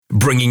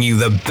bringing you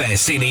the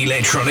best in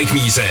electronic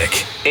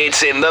music.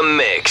 It's In The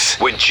Mix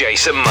with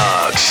Jason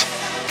Marks.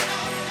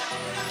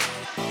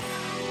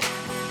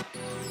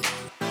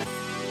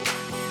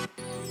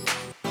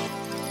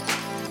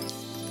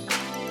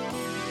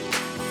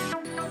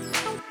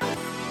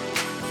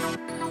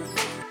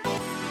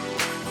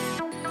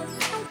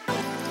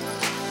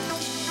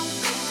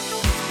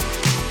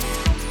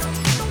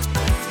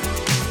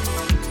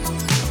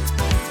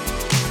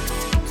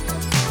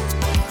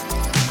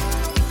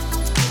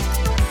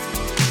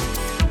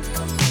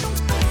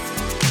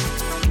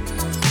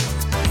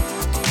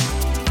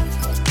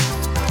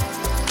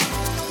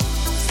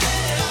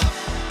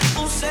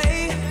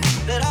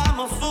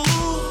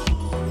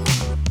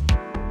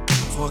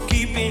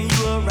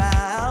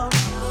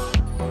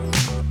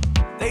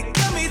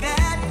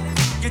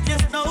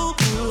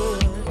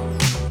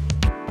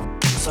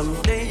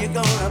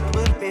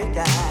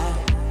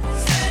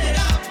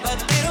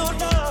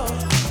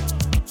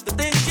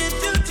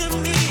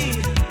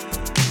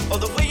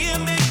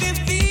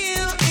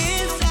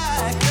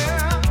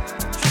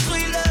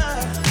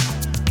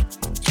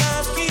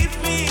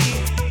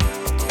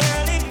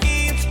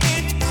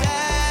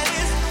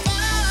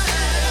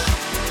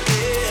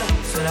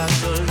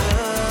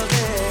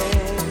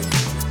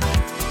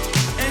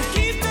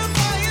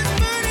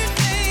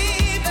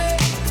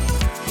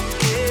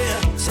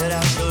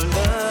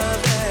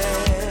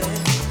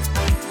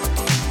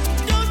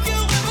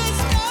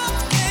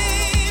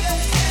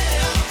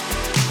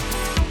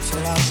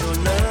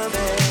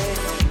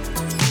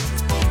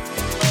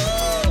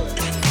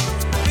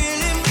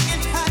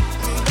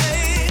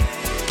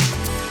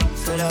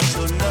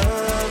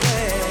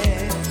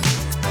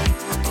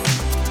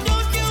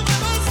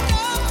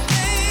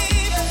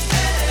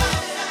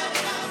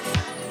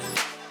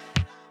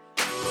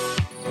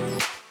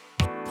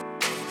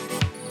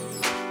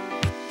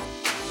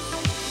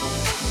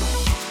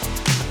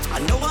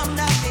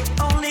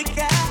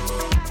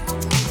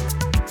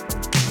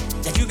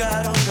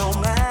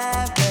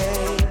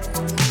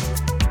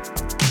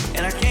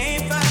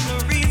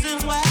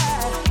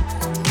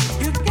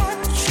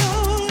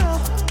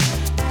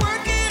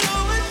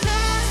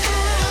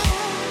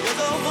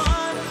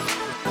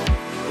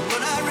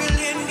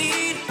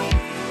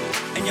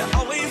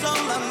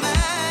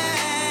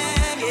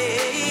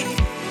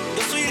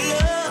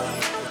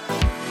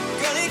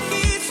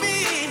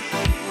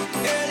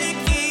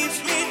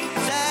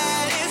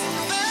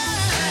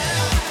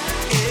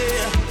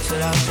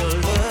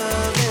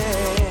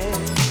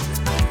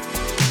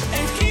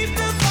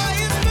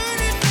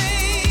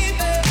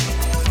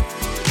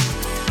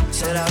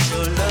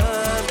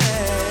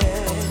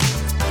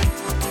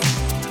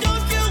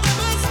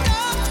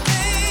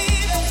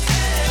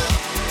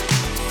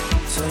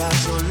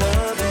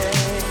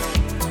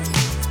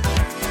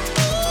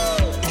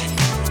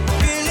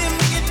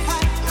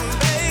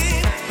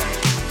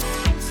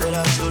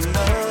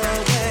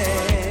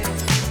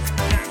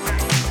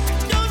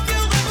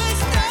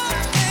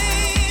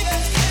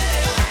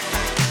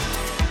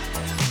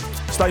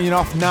 Starting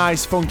off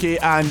nice, funky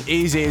and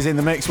easy is In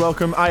The Mix.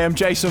 Welcome, I am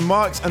Jason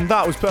Marks, and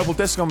that was Purple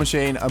Disco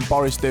Machine and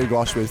Boris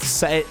Douglas with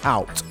Set It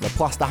Out, the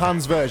Plaster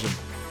Hands version.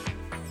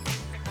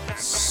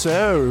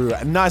 So,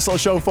 a nice little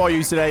show for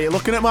you today.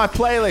 Looking at my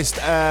playlist,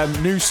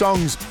 new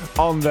songs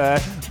on there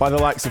by the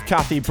likes of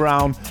Kathy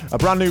Brown, a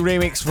brand new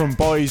remix from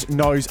Boys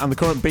Noise, and the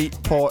current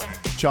Beatport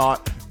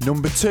chart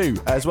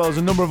 #2, as well as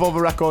a number of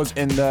other records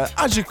in there.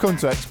 As you've come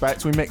to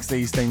expect, we mix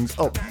these things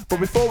up. But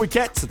before we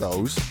get to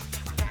those,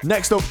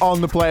 next up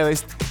on the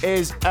playlist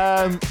is,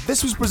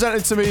 this was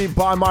presented to me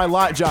by my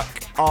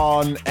Lightjack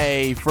on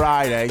a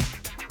Friday.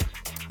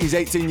 He's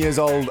 18 years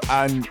old,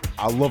 and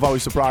I love how he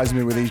surprised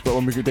me with these, but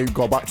when we could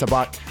go back to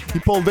back, he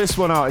pulled this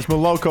one out. It's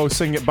Moloko,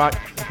 Sing It Back,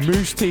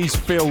 Moose T's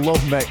Feel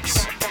Love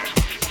Mix.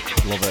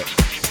 Love it.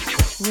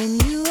 When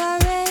you are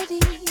ready,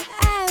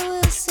 I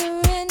will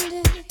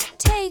surrender.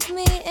 Take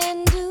me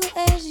and do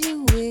as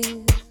you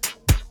will.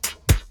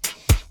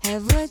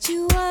 Have what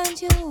you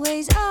want, your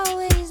way's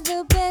always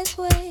the best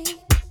way.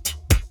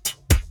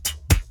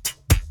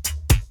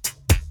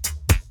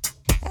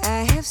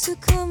 I have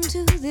succumbed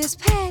to this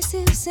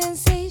passive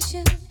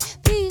sensation,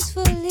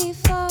 peacefully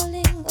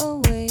falling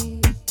away.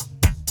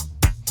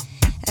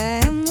 I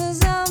am the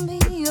zombie,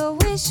 your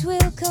wish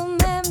will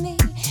command me.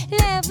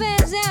 Laugh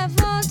as I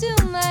fall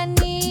to my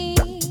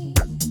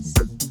knees.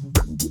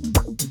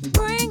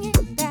 Bring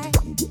it back,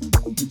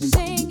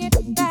 sing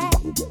it back.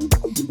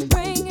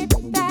 Bring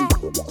it back,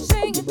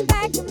 sing it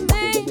back to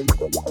me.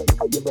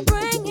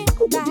 Bring it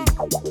back,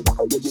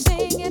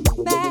 sing it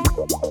back.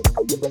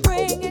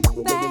 Bring it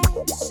back,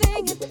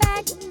 sing it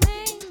back to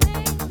me.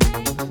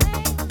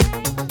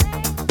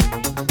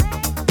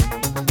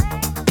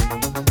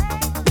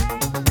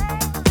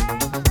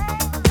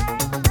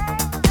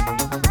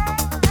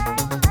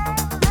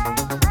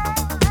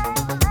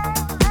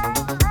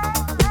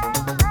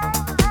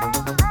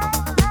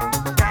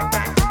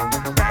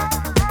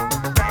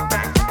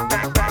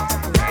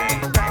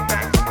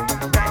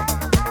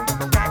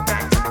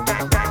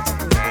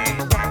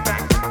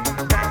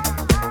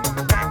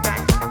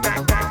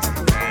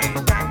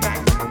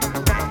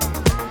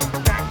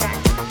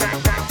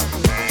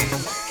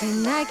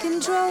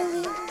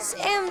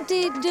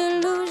 sweet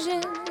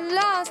delusion,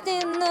 lost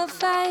in the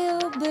fire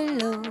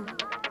below.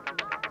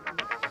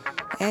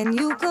 And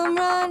you come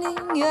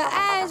running, your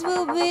eyes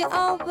will be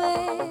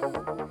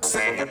open.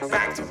 Sing it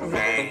back to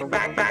me,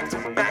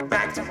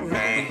 back to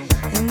me.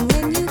 And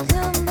when you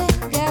come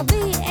back, I'll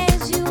be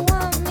as you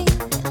want me,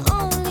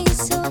 only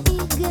so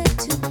eager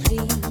to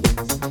please.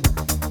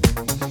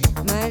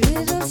 My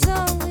little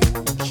song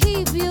will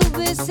keep you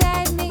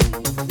beside me,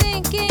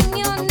 thinking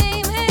your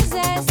name as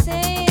I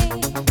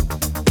sing.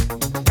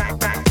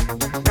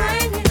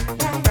 Bring it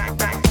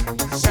back,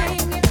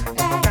 sing it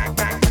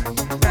back,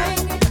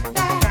 bring it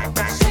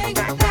back, sing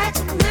it back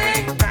to me.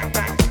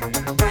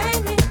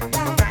 Bring it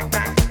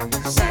back,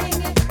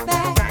 sing it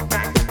back, bring it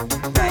back,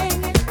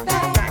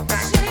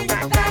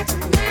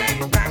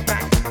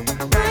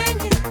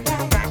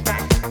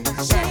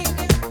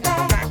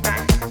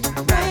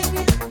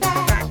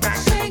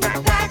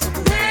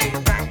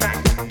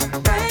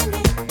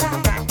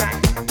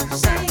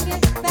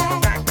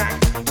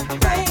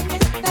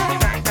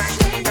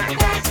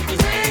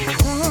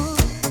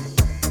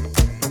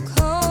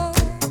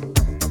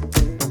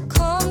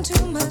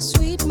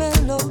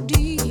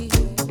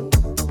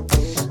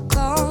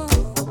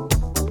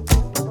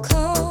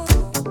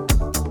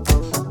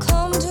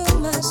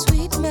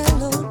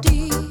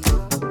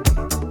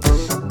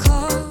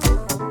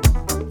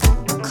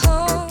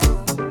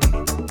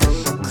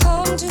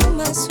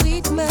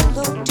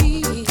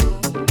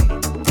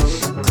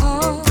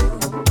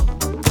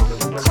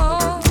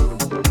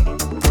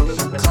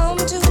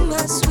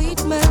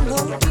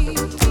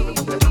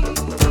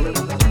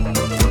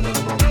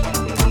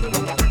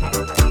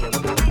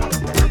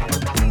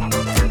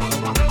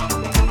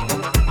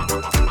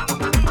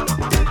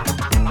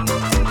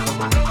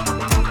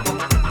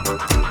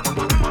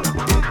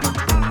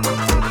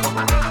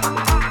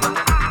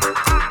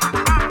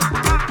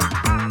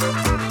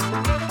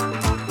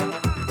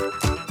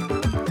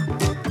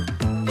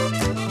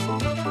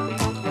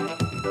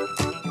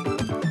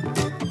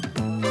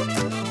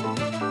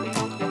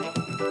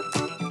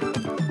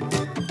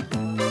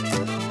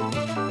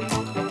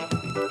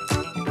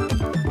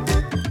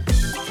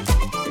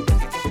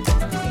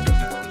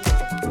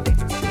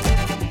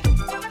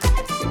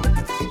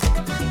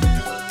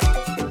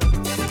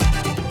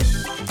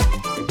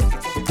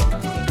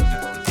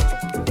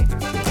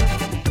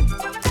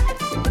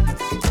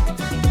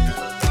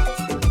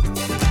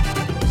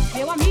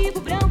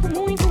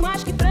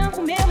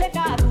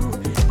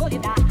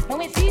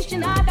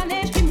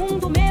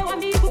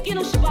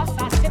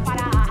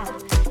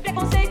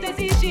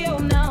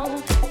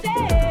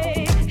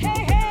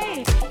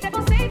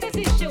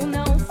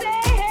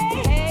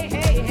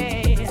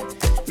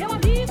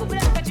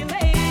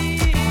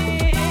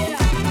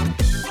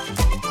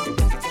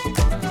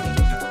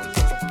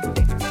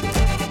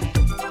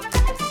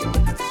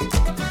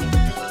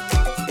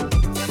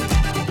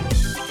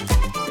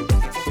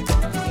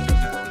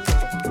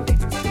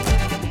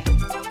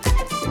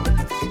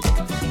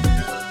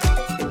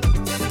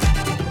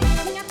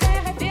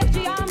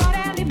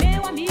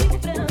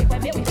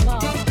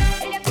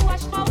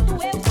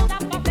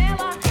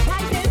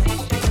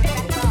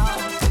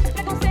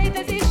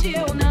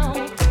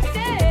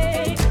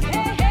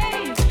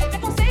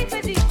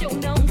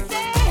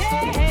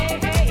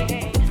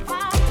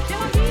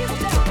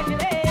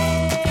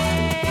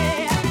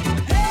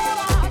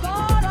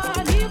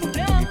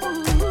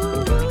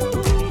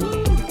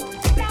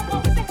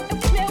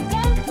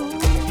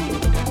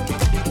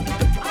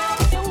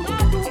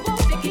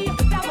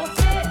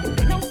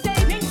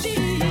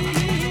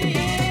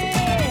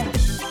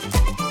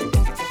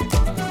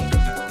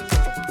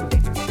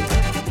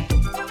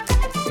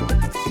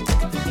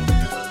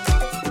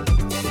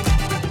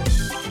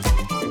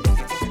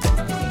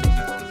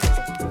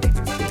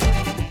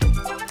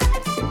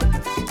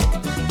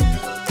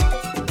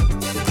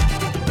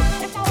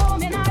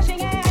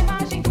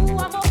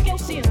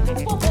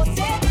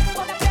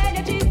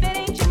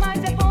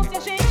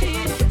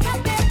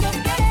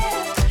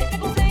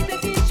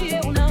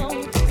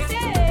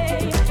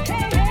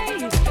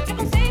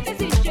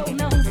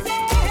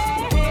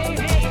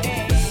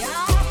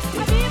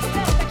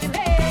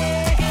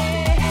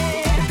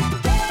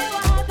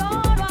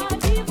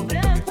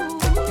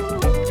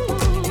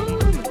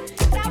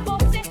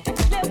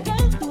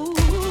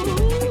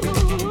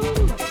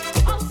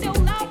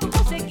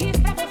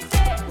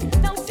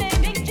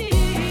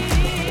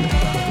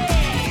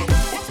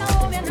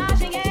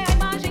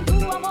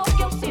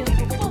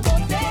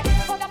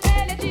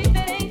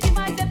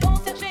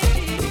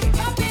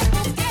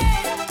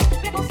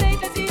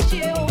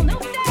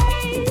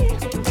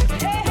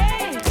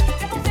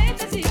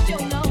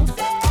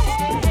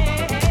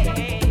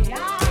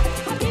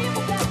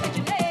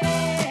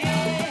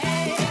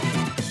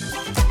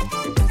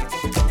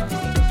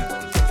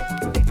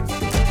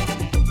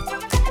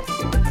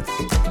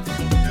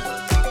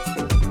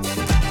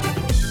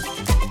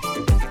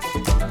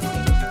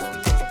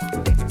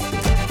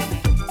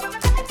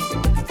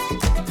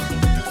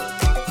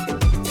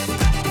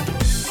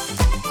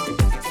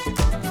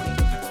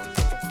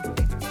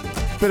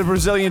 Bit of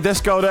Brazilian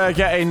disco there,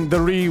 getting the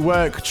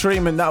rework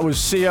treatment. That was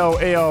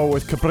C.O.E.O.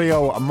 with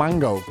Cabrillo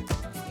Mango.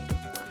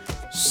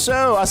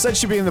 So, I said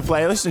she'd be in the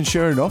playlist, and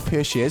sure enough,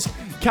 here she is.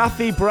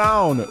 Kathy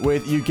Brown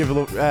with You Give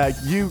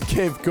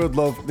Good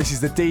Love. This is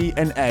the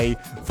D&A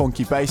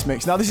Funky Bass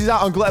Mix. Now, this is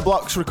out on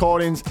Glitterbox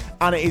Recordings,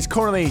 and it is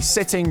currently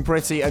sitting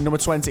pretty at number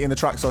 20 in the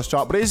Traxsource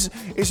chart. But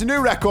it's a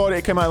new record.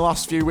 It came out in the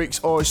last few weeks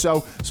or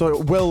so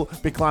it will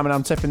be climbing.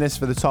 I'm tipping this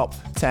for the top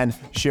 10,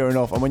 sure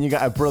enough. And when you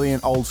get a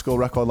brilliant old school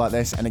record like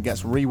this, and it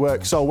gets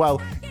reworked so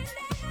well,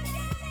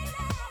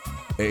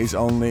 it is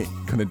only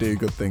going to do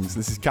good things.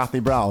 This is Kathy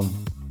Brown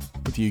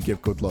with You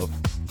Give Good Love.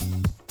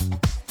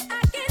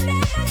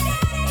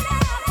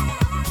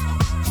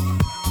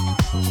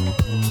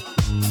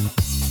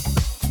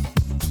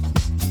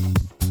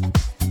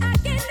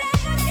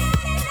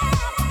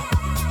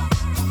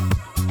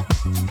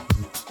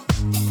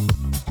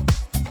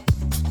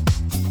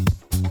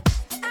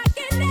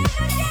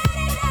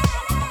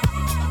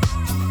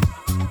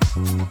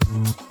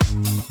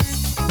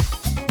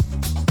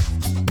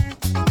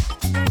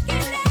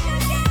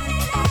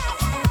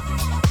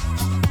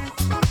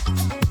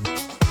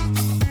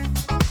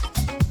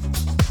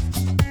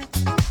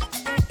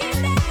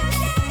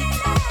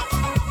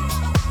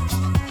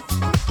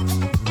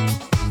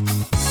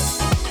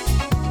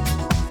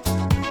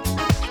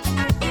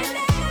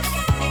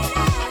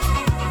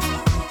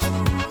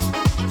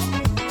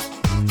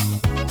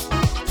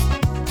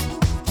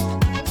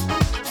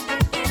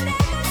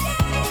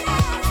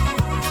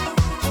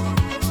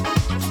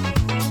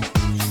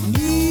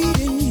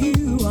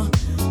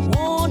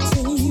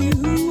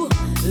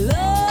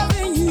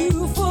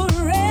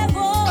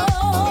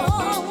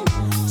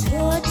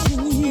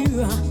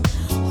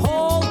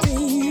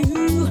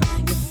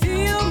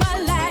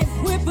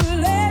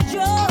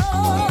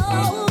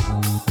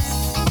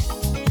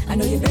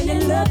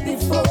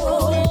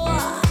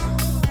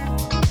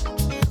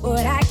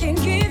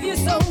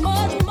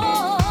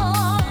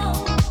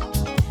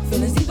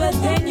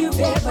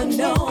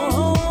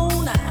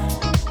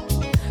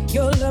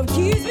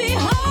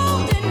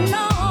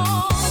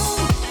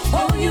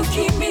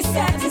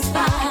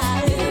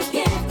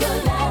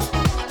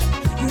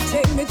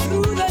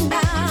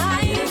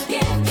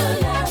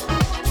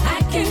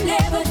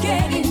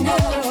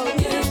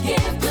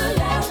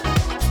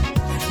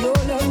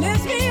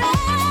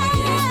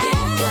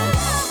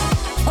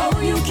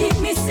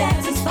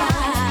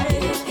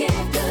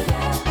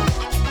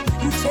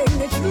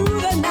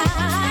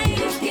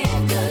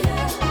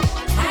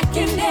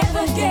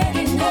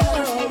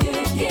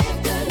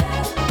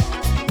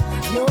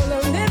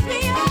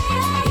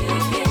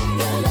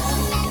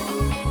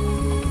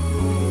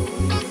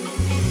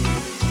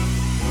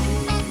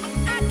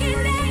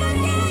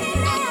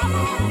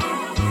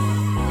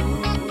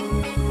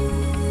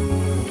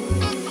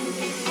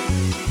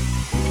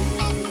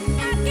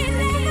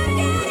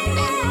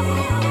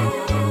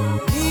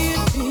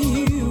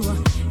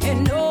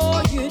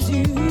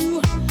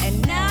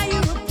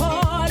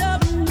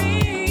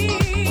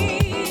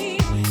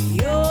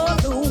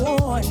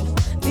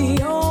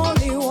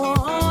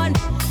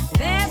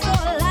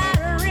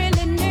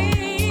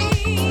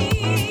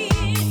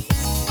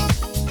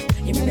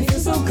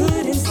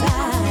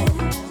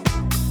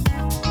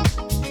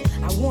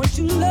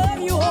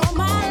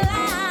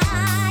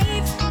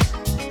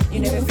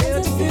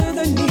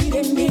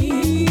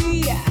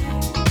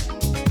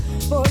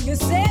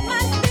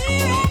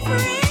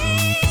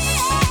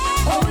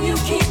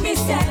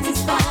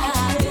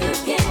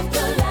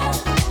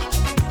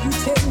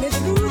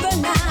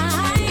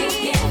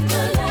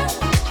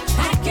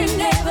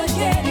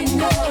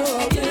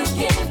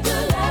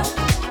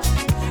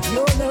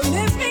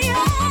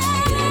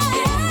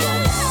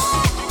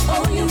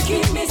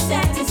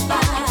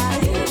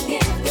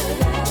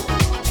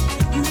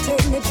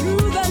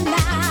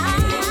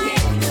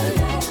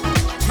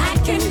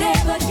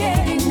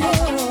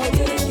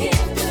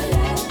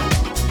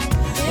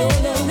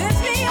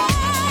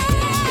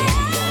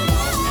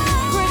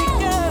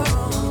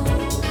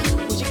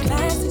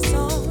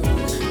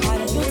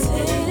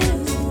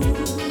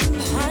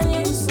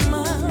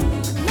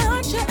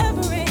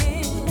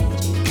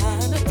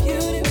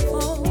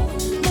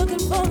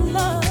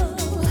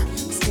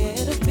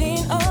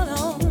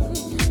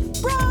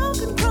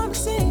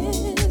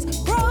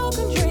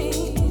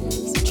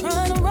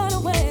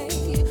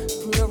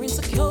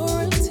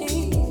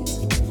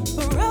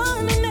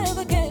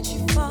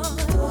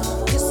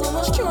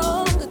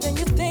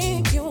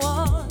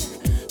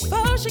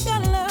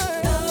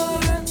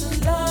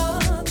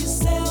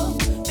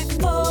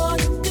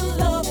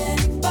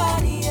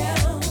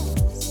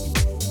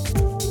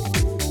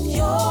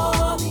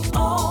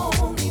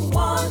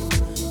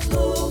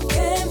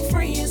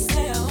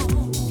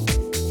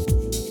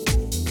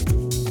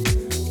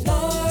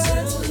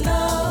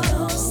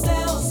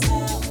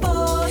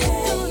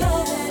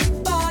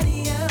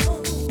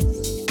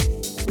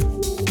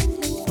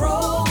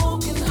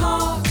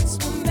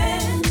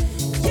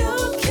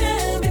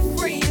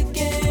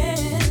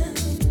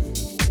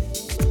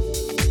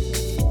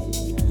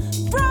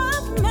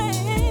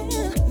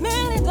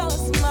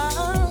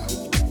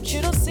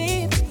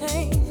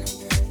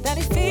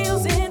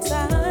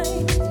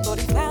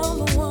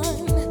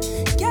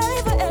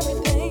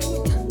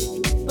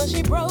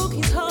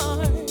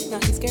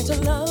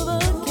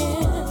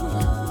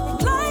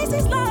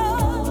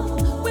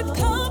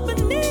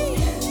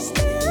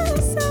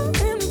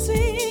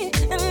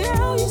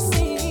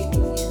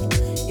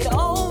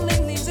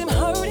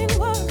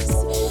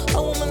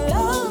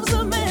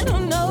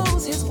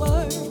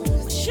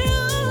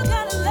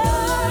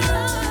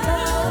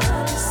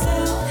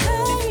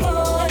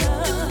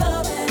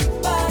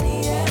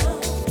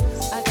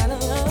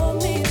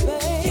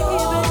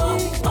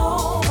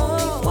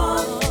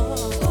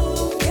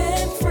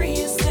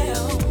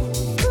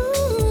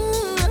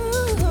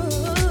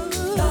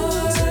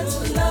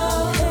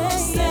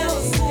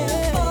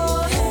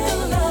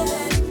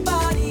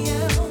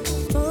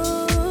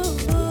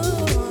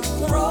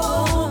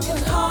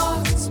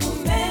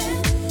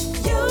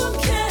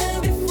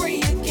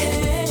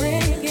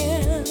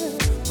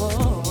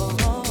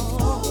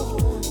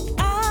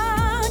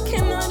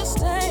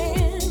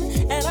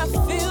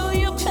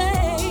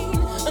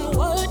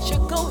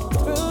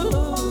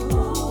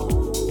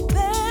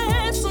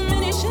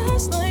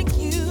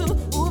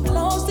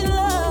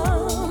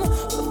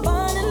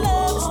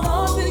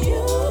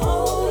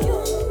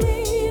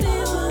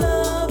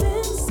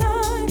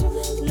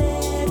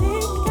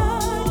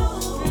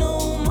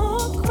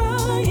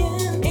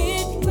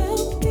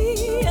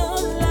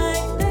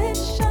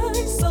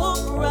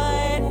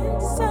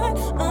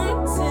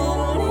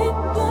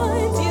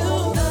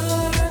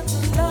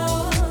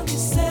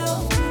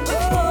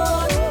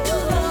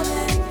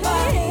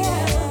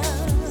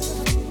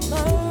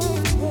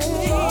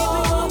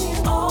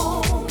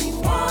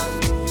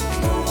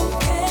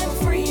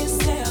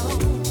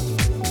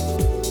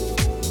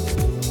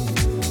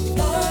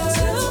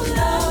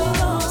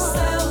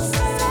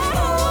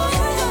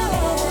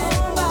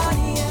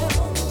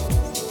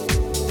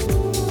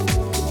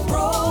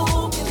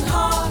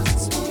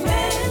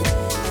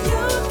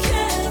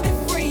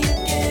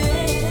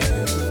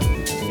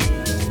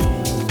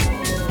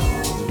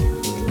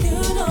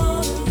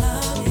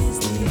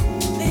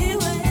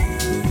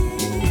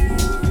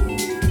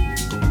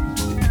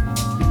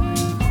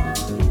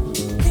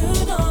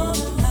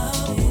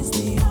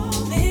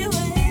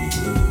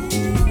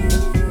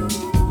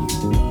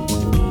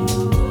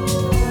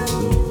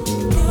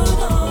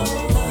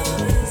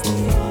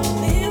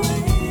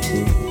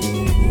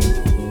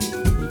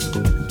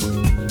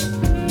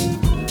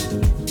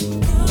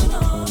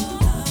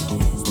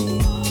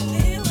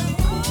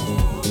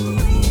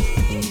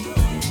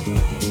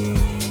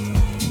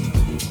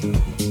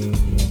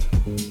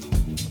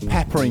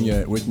 peppering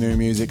you with new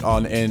music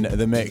on In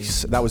The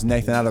Mix. That was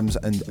Nathan Adams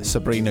and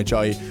Sabrina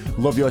Joy.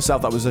 Love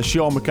Yourself. That was a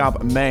Sean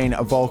McCabe main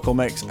vocal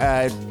mix.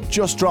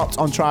 Just dropped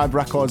on Tribe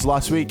Records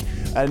last week.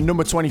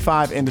 Number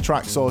 25 in the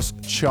Traxsource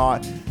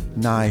chart.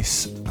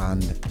 Nice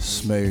and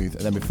smooth.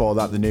 And then before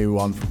that, the new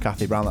one from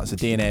Kathy Brown. That's a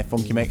DNA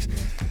Funky Mix.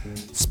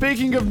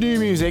 Speaking of new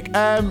music,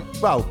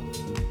 well,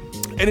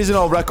 it is an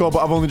old record,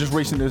 but I've only just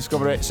recently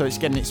discovered it, so it's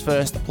getting its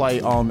first play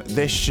on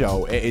this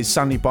show. It is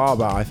Sandy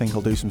Barber. I think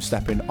I'll do some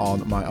stepping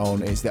on my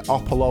own. It's the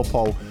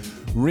Opolopo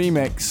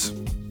remix.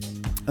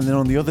 And then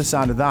on the other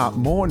side of that,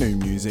 more new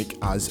music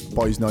as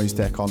Boys Noise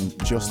take on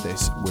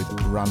Justice with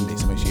Randy.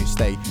 So make sure you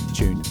stay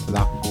tuned for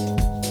that.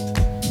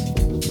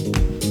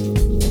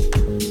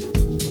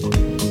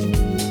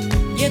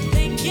 You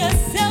think you're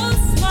so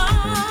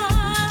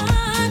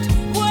smart?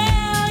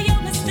 Well,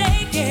 you're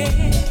mistaken.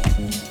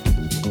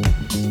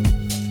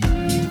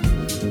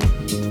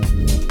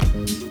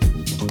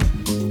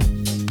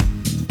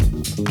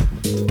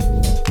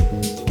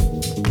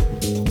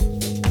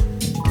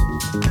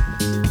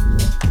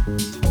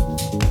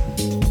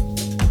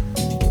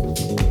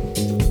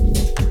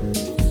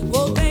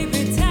 Well,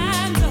 baby,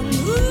 times are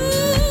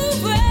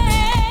moving.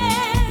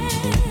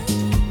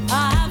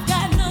 I've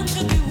got none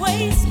to be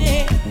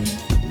wasted.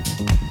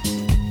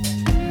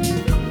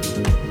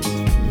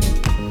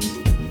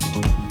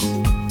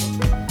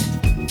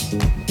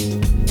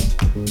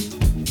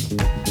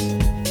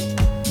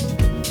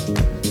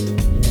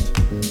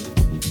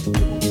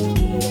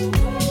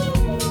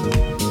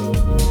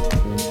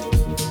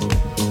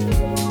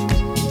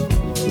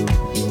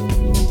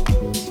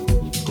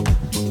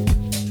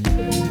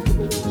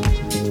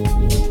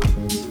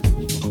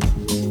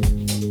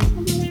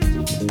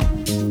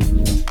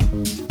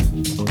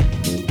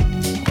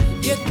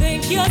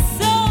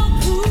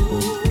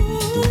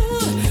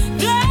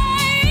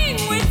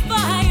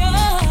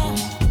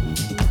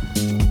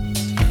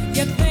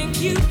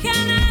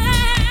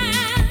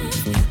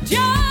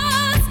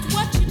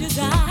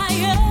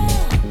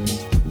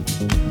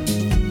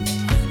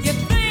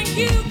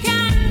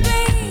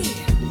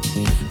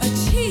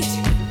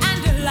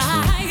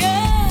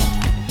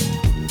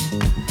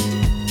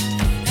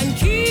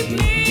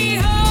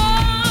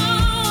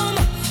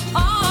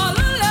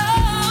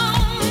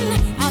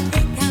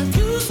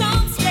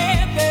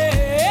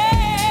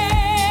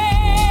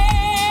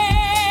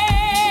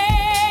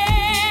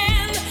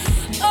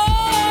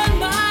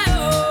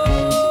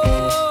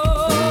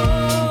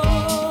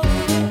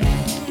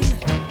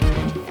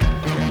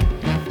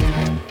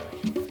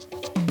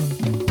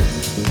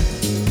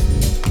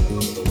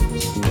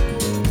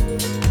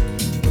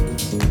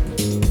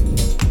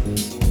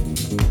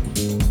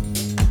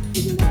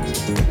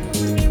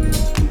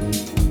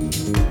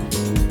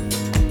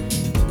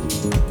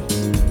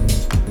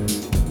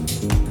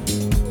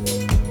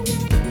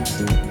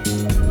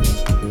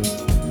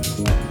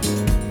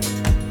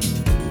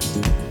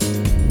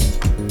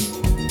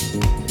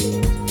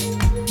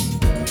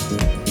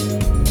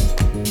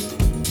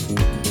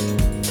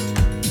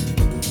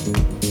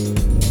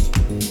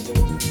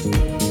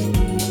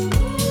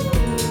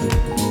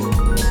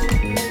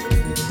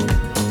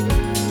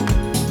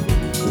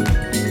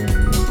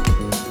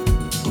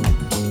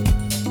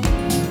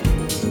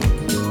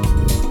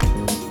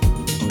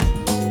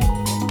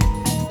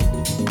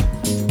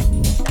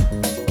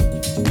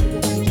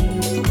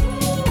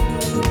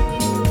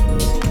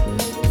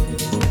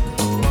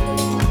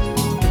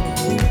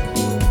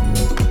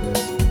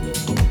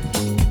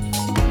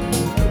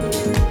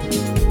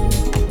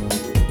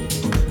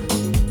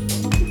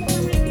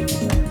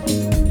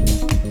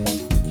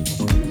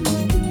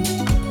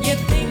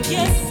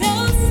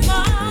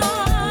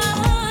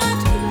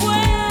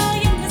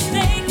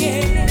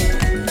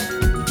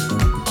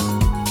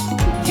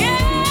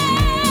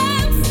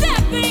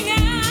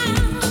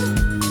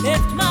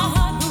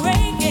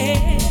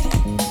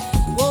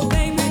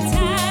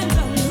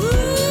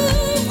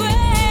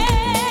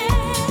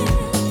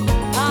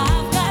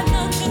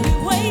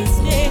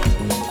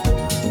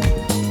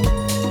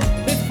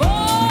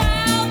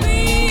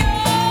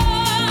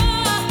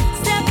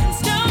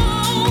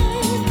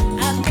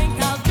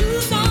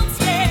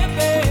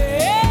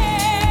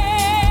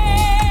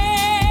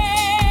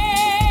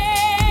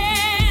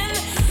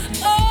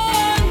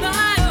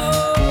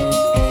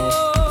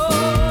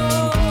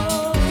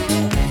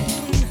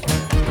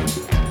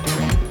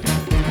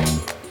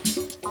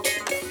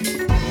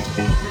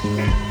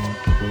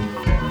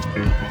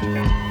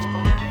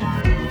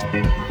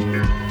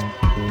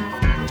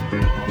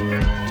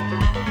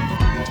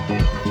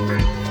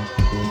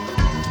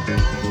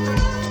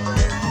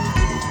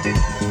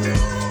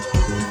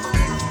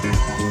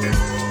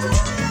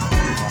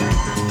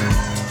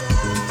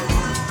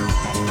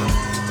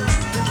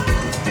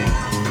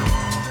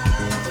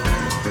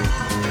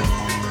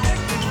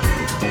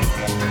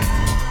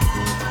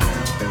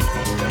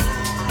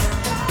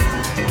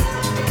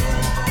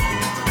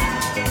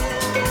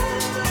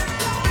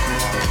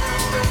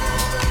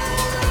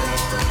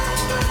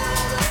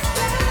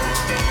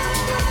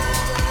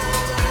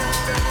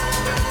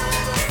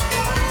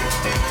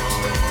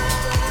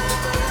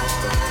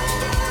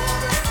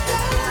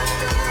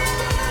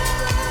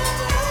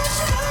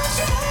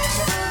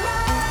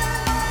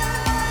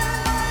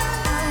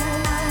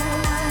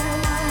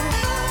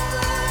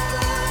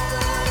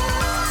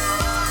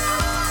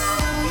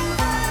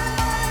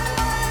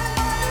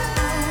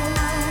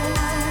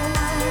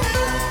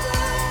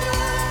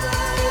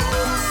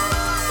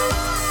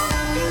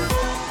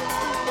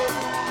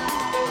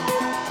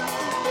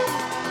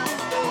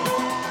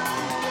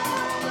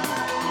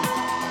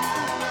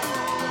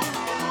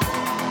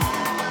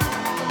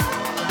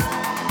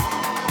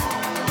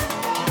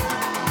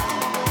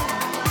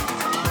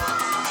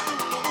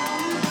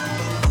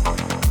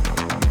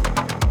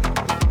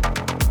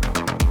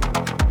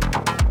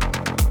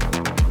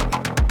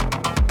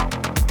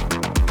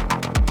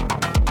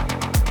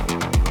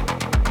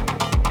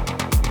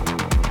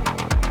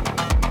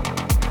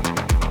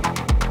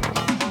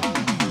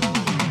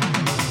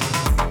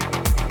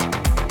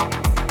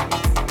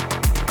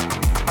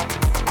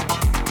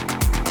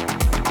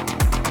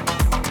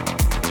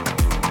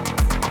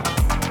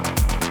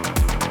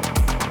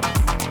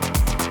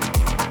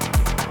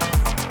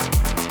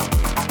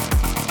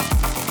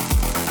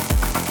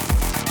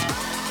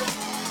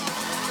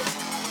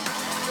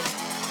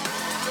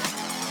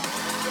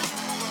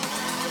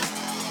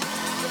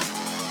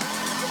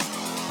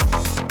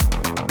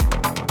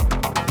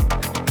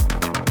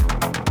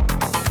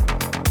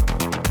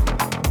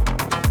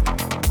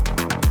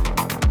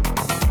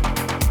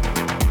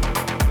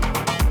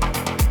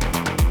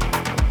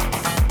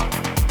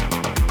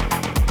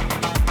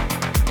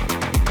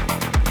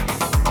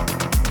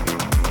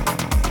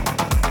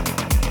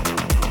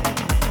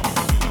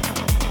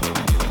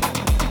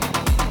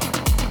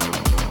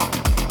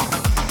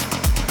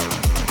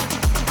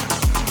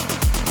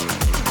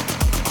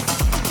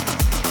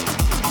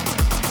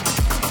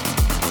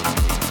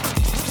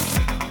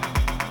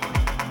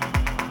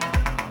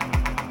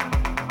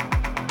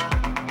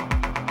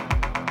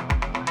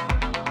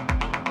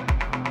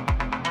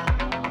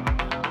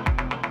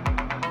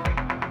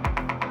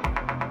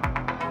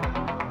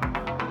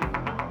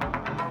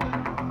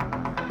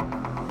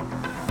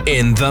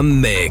 In the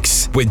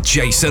Mix with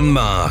Jason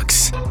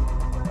Marks.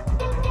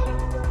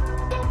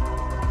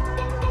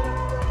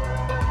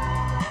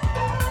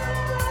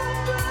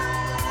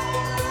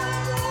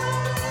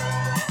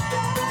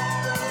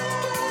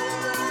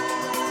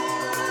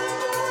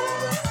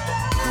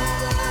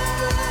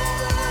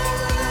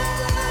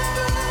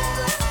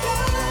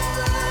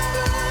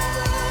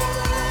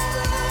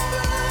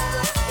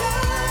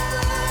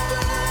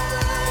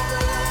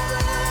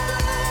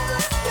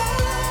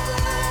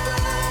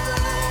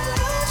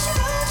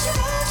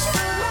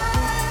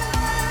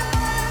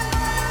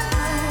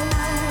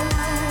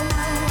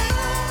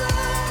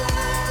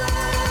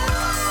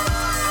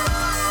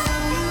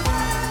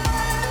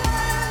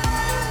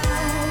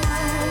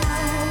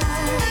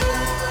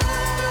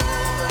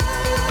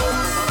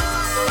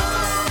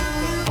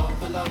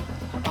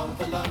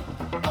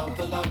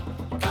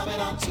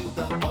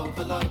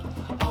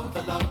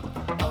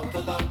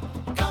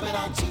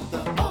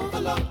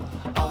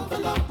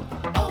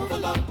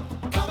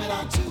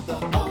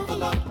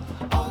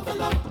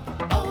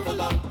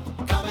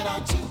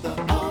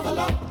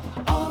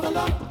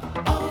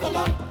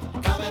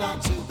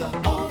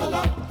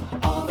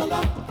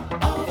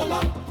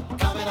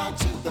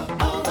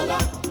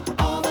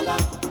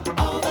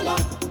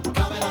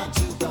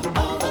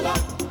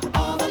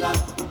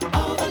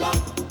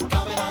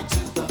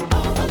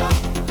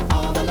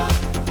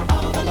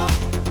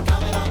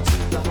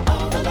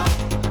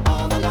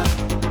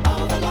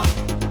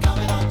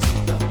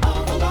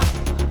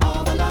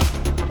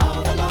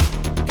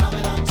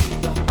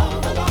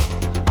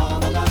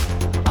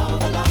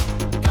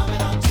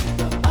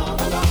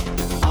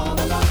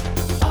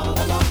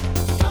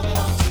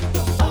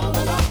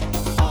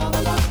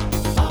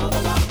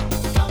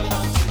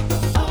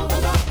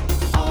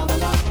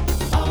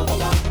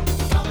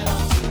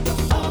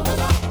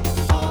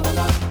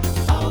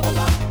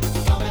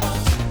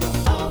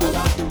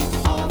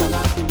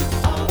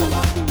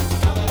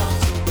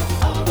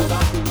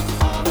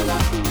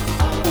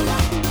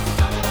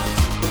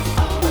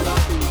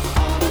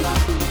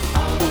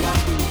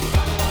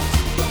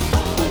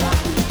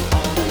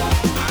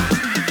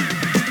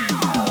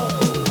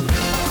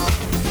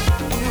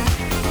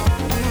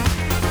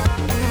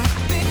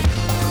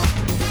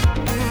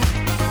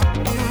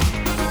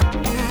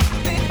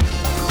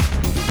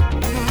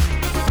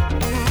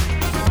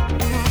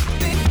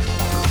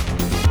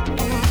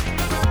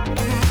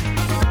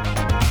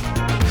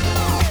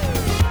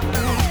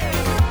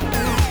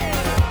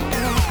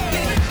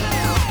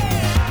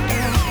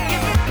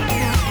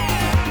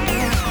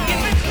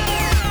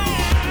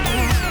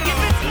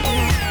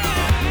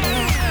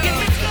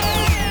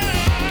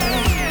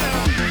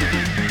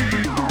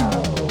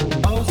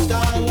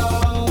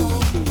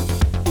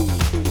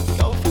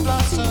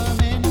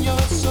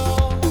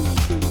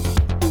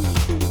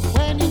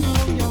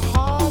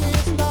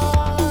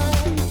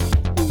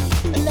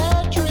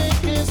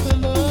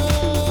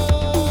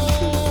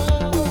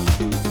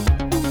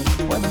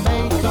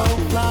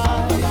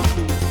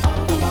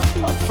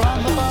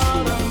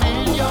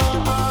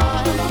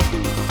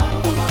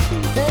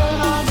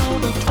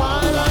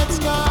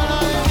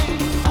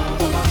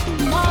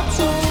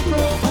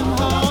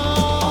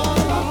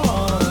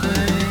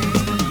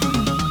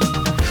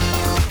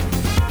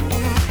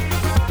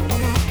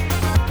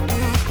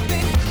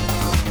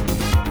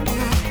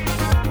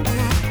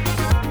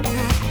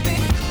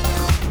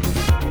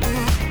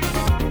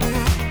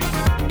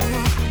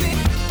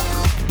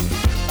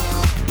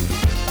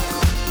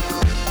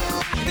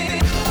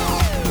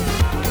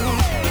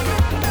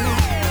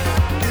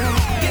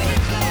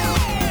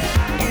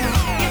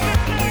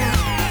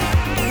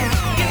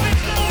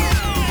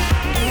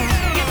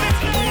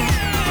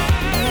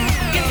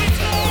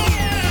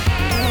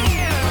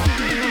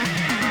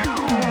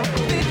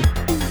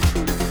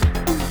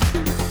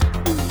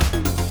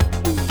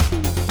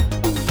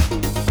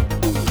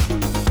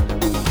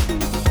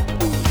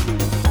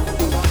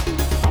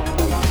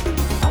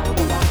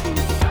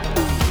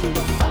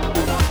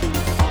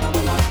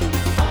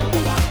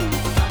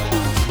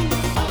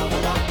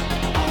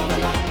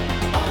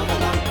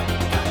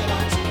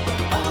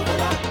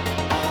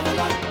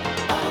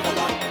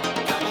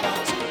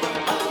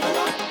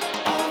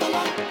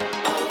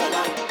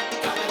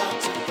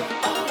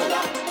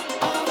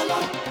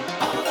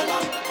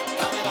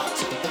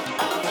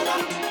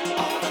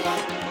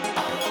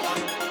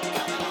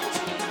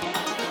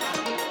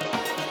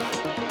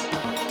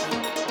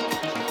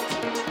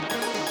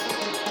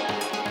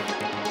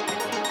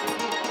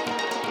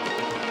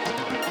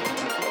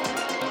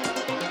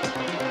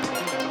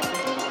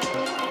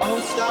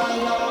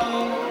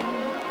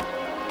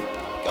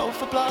 Go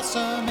for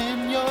blossom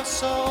in your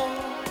soul.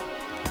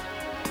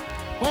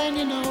 When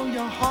you know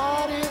your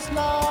heart is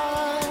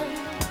light,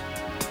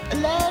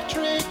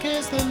 electric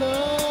is the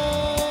love.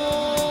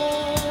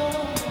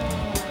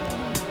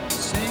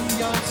 Sing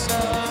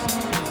yourself,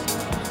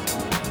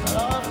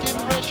 love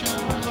depression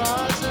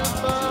rise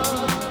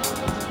above.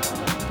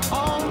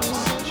 All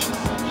decision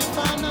if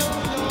I know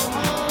your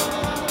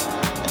heart,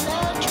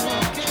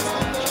 electric is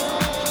the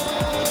love.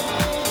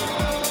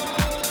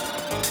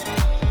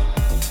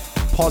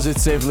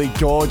 positively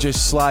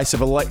gorgeous slice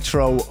of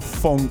electro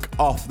funk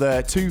off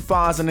the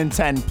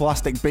 2010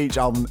 Plastic Beach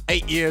album,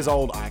 8 years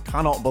old. I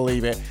cannot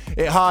believe it.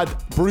 It had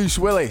Bruce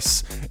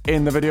Willis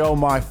in the video,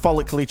 My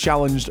Follically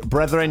Challenged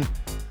Brethren.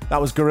 That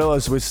was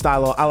Gorillaz with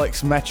Stylo,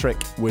 Alex Metric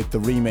with the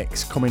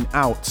remix coming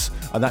out,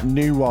 and that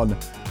new one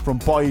from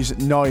Boys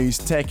Noise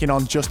taking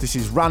on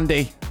Justice's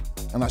Randy,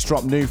 and that's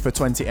dropped new for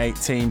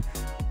 2018.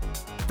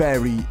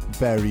 Very,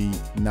 very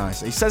nice.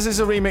 He says it's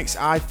a remix.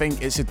 I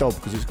think it's a dub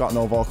because it's got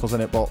no vocals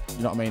in it, but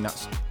you know what I mean?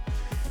 That's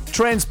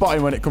train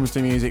spotting when it comes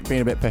to music,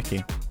 being a bit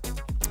picky.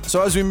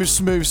 So as we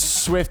move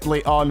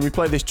swiftly on, we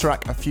played this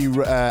track a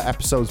few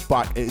episodes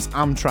back. It is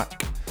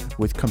Amtrak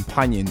with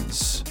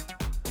Companions.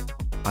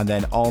 And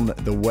then on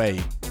the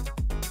way,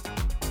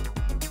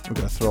 we're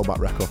going to throwback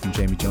record from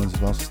Jamie Jones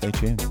as well, so stay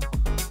tuned.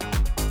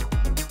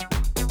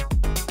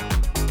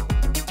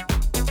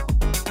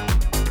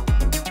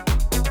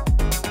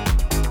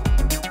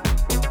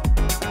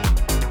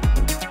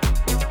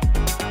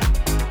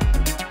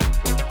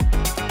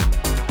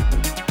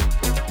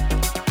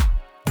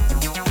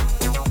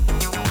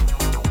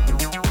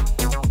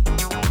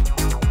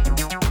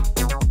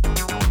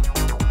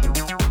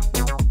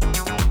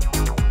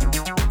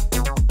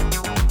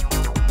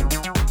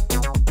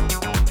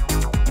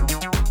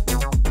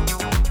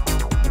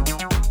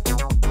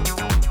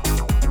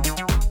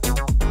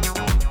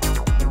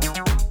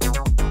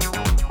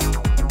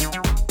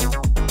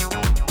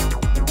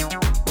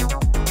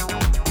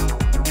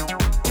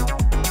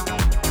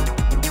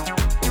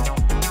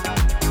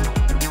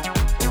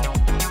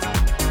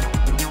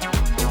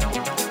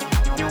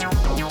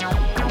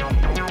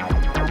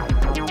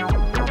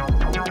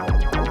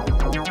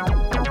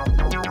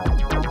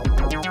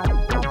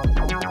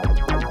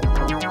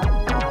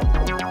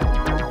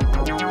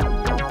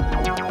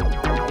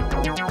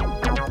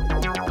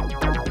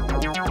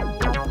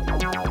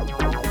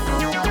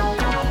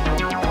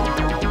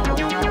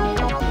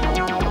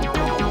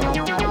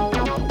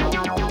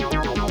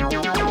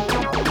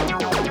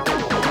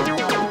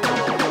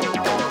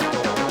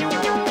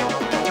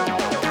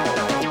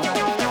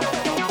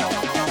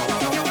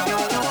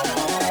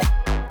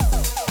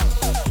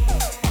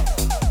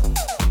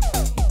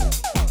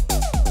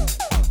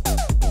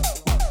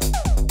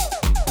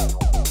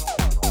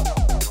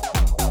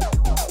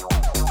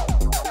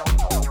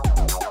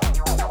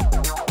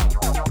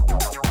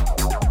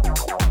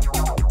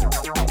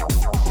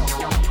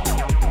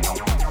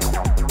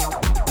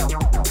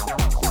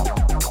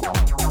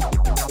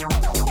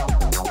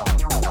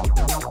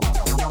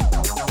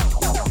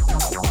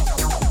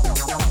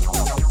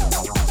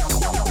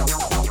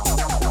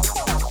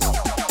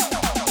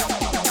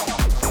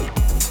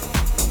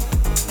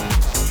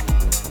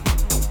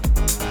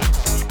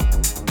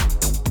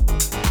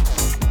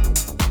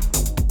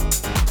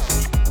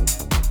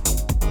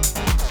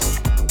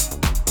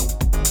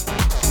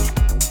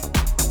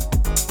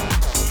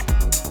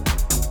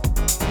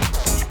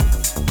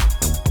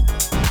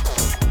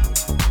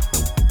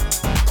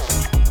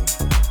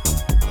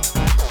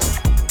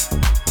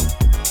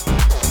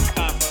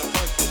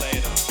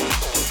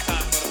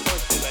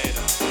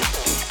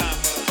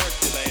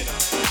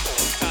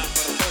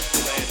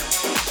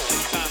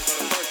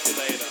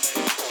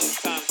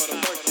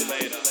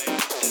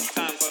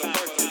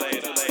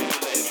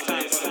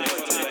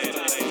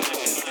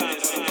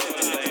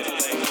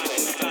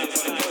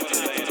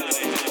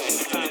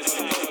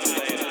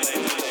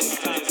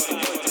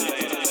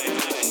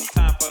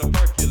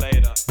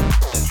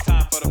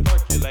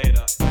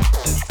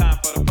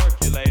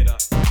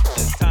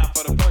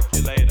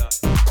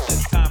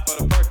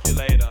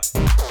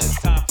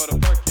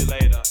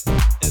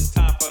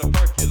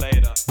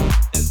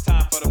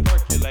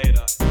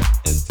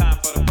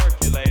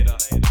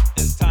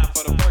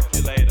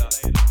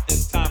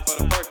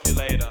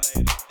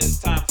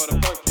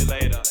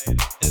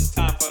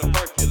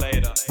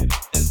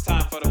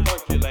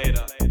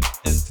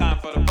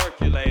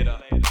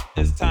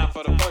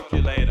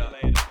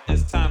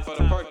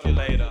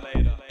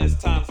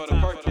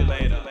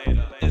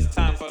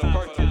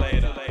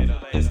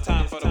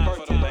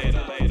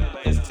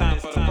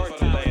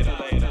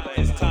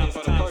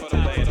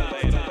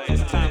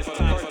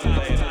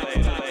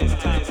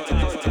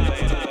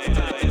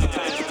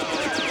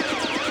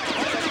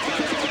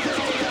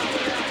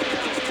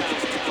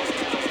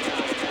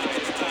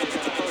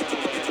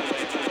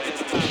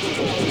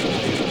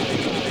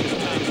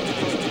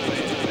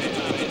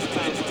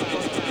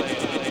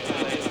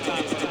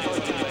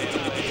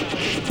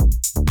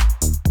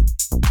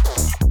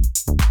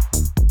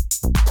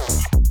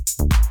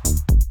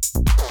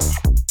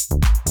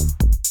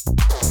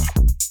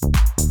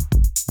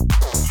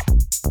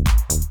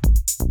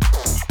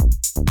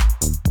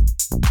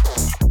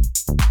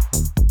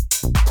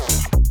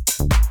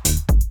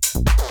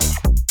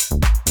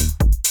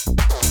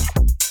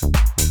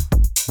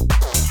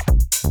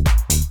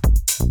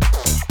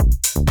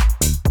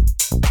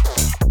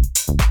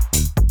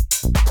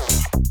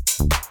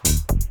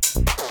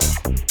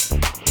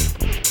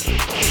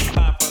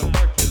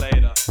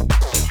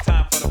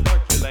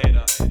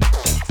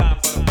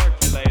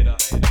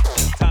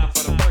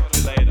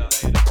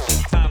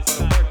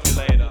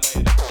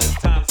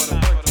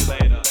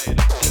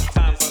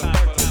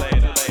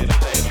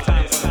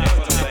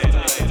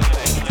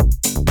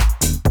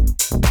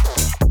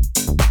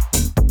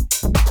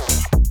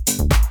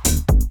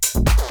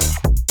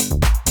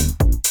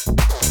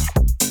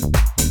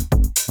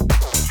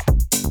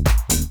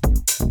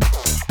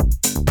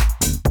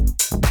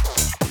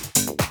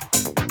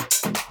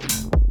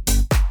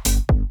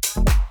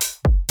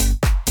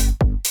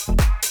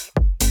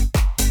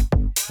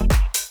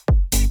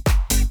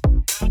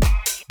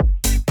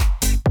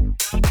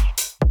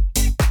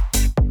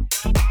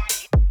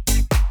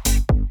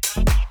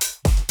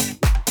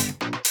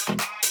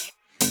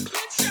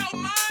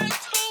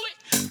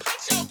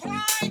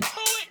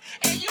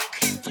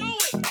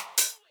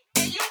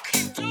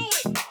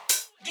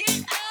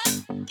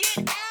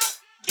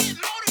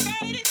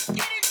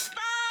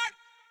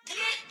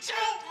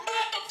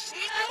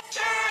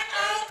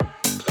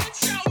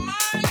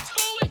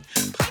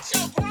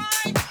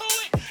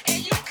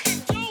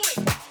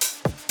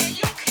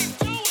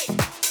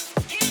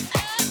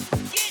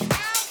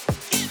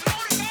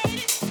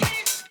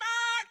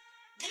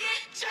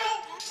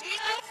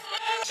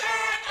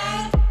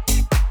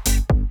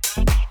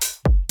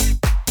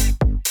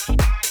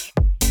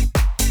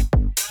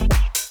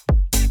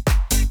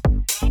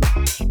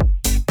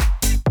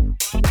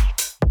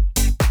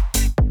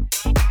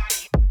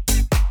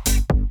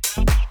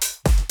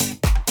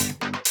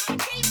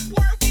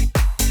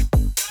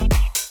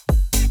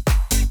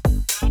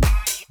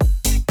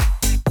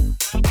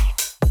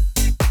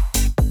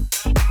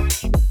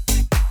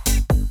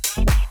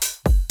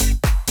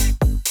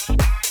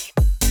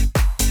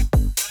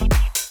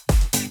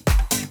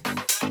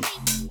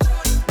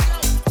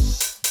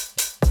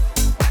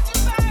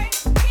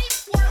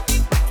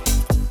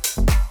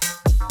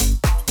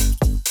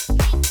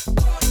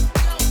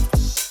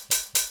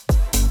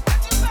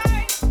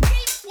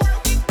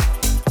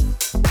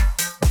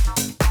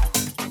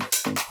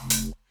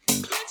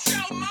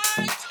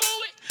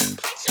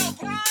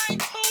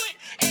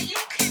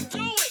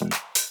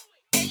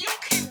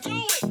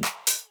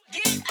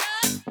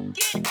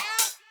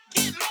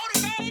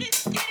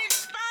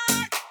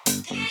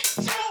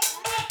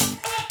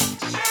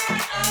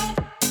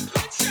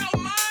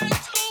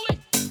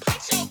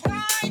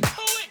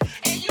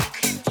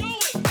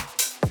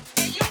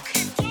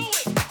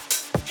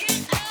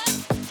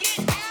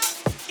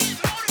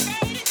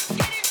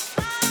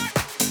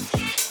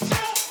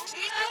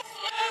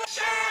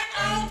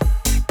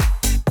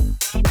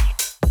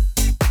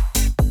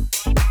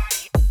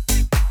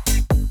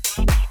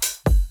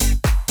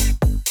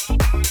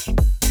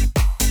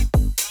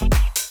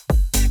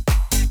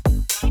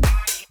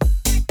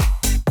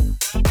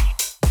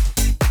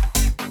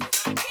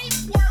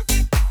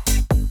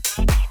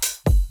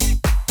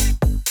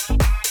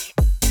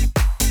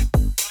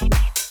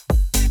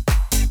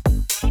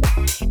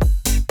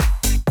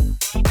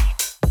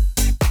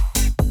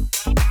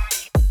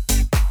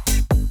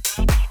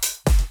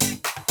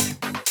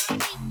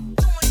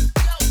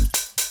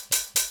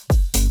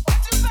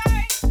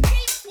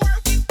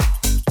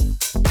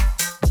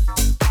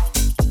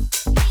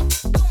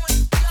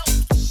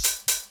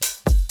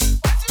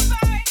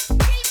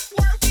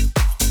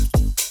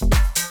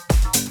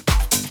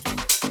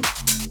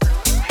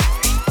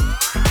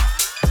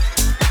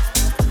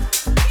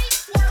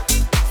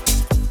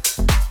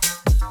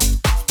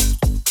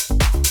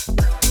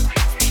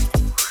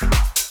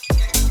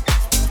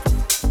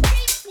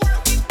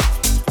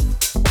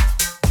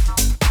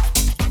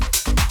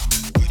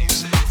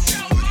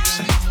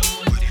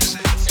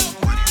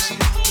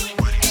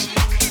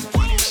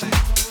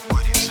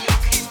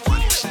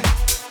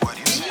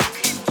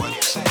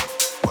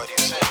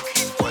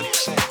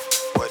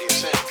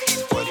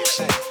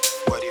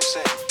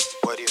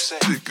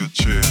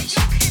 chance.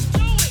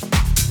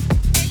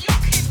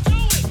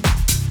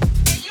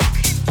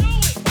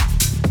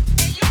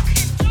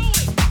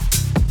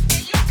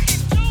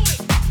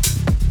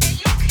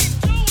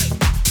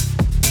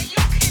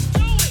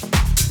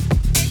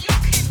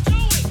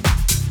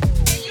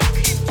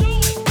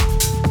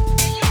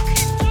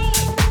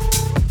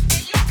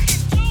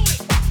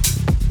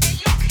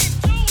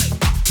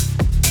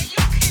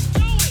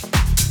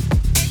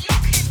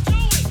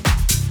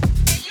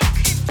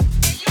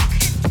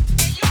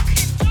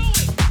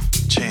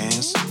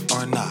 Chance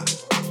or not,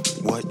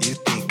 what you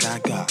think I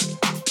got?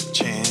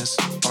 Chance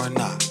or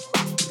not,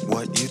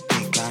 what you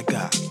think I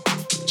got?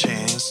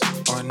 Chance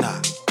or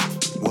not,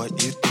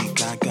 what you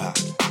think I got?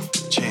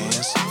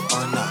 Chance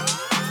or not,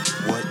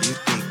 what you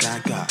think I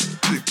got?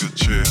 Take a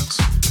chance.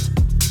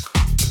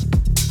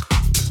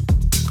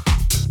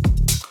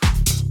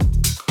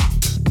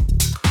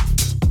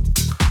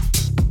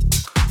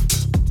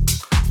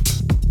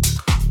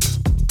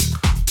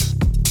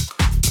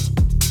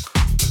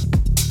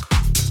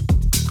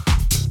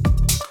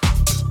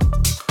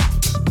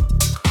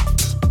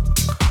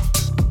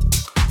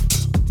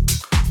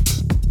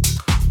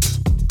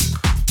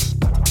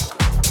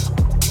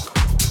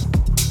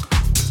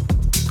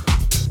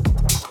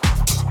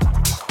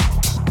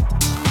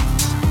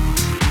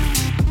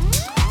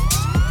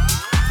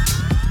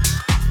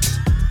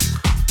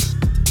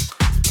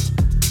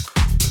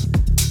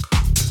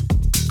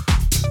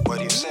 What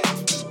do you say?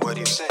 What do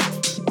you say?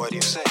 What do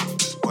you say?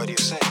 What do you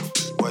say?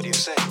 What do you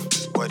say?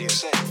 What do you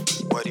say?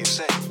 What do you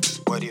say?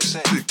 What do you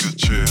say? Take a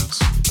chance.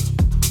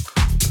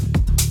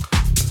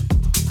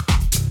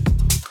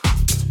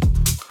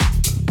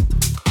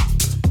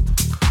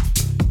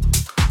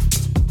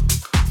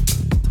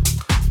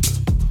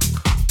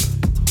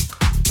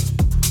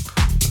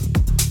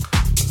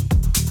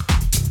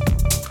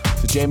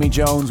 So Jamie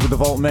Jones with the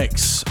Vault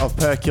mix of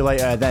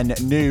Percolator, then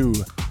New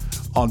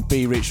on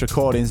B Reach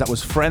Recordings. That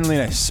was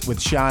Friendliness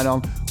with Shine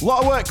On. A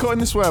lot of work cutting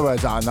the swear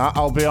words out in that,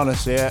 I'll be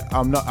honest here.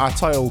 I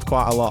toiled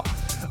quite a lot.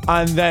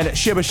 And then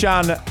Shiba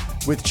Shan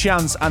with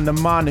Chance and the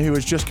man who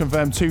has just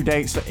confirmed 2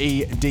 dates for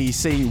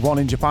EDC, one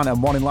in Japan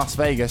and one in Las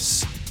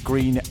Vegas,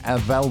 Green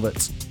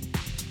Velvet.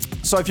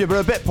 So if you're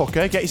a bit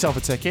pucker, get yourself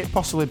a ticket,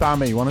 possibly buy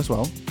me one as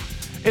well.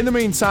 In the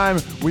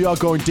meantime, we are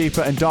going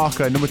deeper and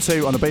darker. Number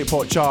 2 on the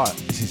Beatport chart,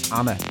 this is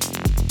Anna.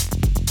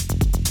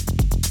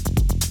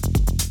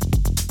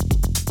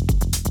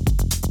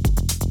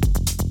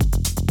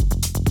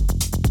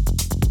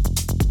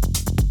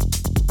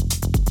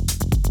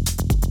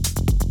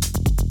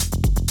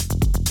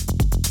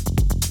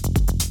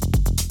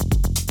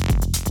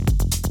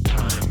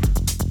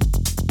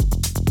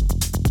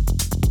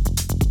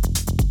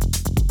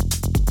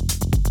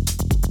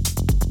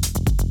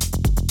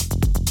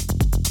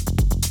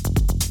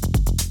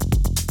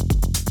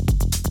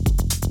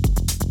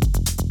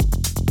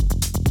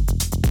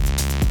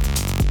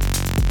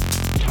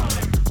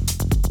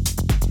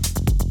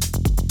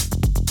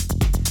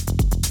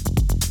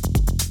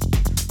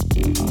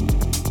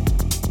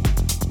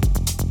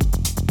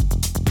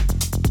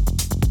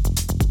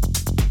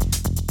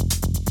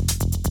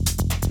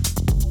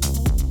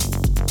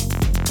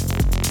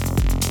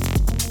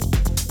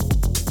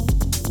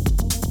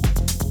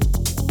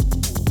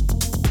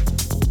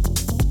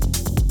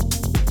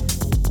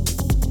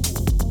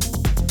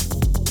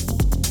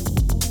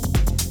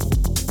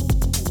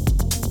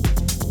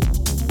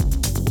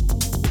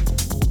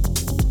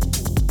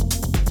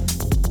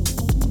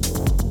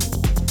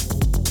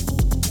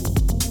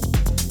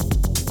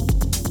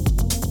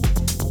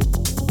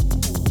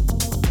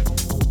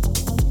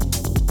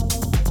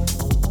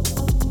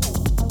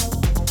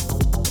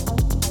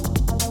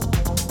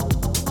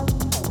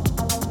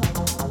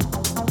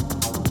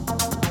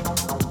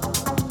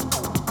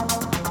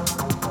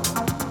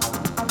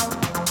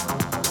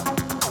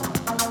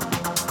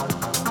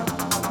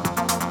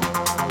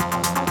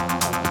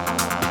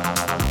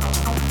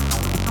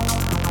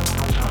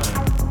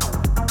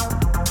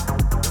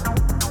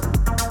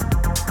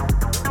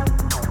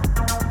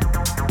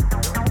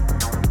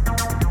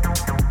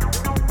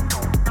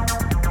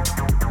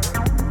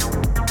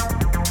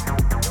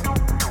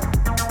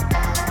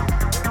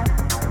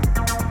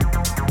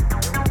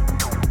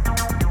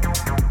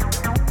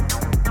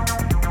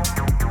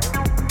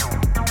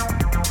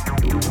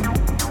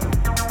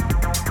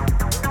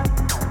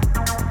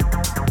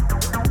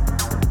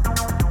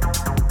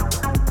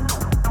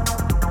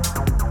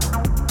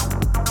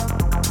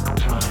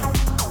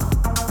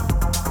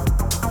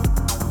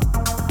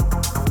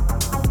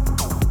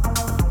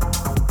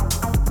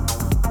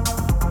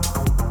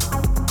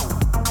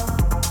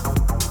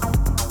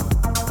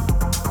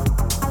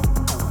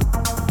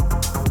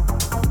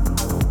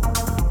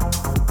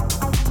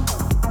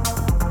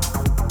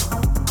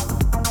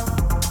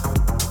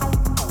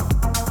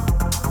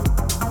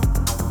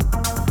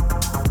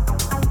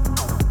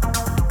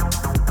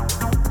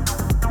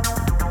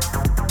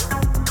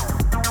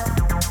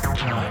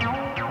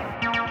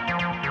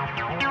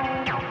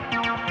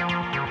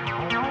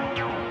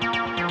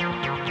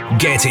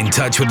 Get in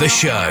touch with the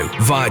show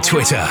via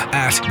Twitter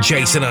at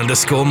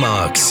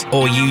Jason_Marks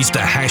or use the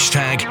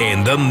hashtag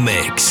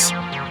 #InTheMix.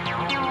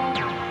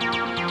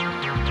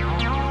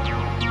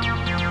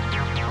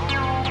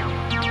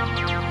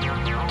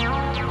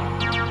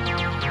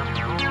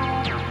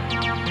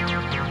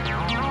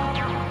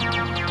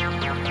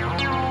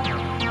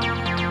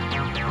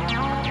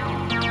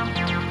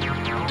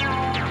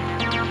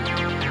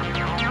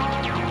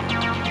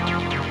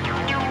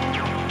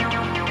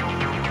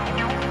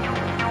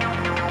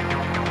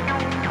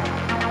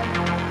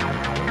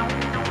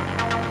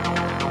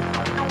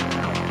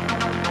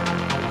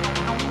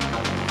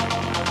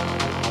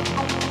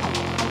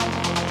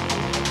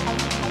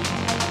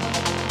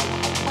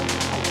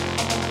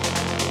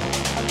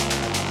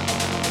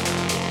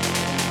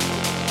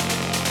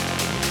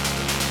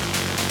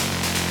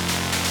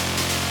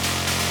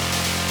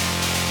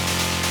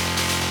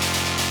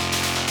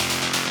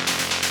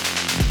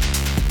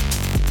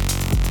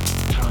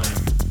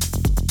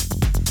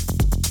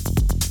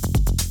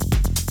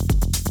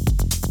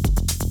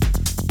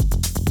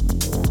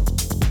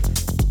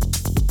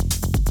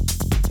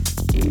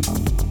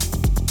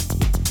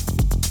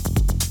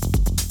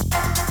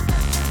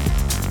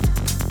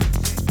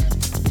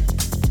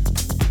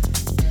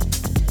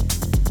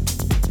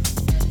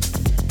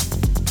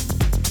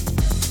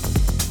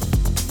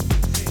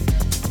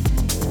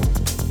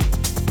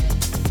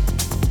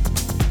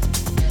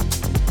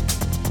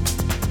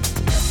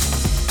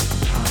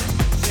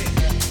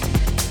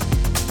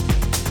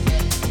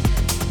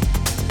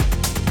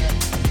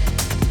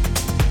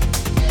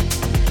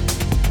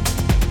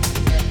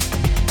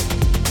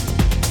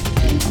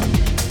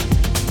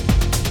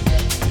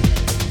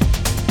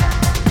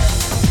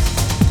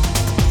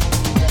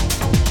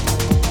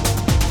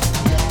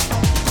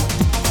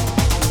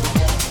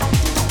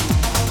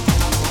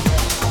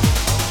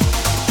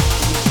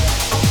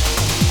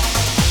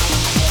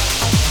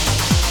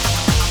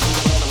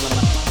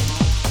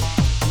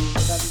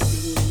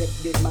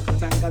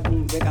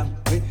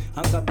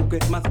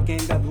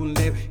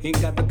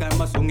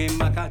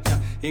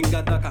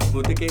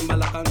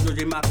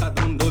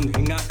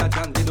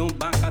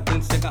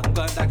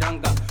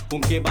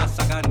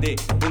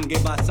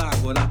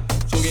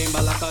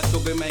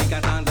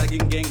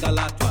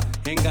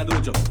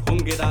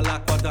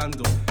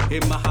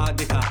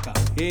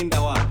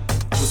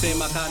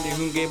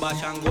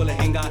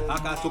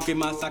 Suki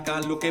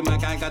masaka luke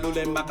makanga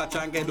lule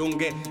makachange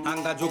dunge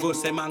anga jugo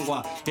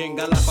semangwa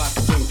inga la kwa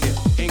chunke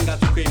inga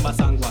tuke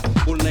masangwa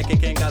ulneke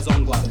kenga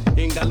zongwa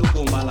inga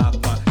luko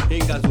malakwa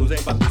inga zuze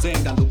pa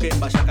kuzenga luke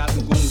bashaka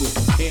tugungu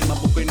ema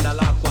bukwenda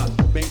lakwa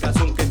benga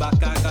sunke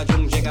bakanga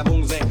jungje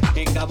gabunze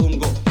inga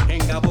bungo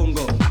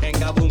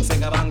inga bungse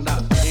gabanda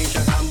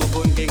inga kambu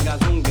bunge inga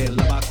zunge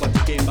la bakwa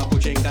tuke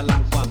makuchenga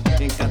lakwa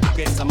inga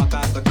tuke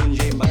samakaka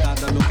tunje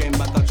bakada luke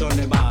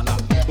bakachone bala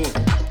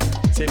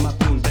sema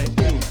punte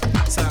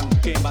sang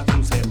ke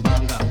batum se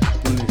banga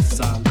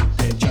sang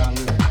te chang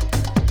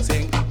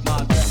sing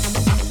mat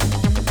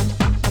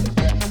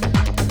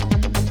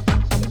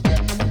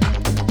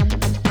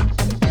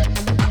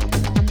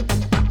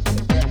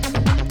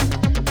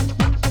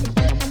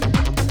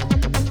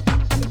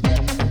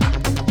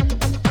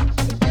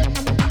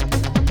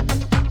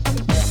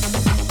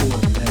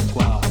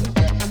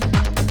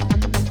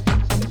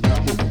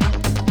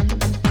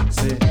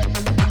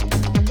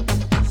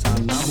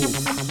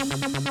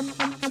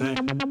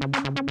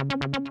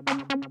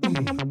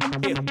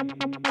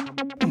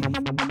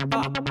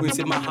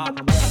in my heart.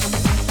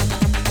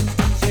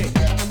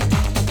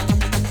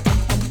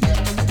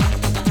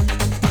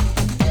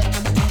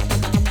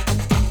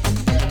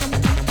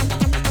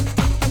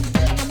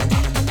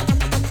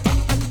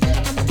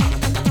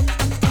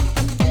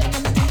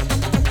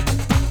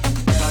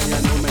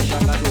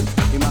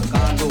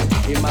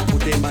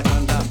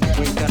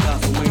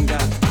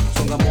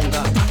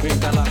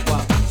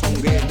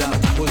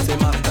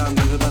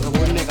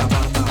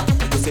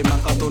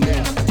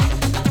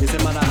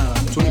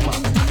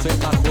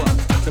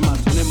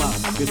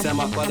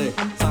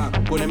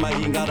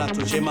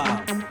 Chema,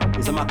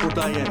 is a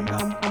makuta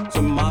yenga,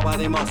 some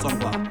mabari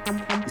mosongwa,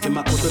 is a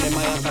makuta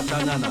maya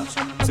katana,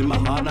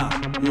 Simahana,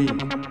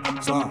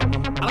 so,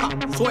 ala,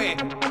 sweat.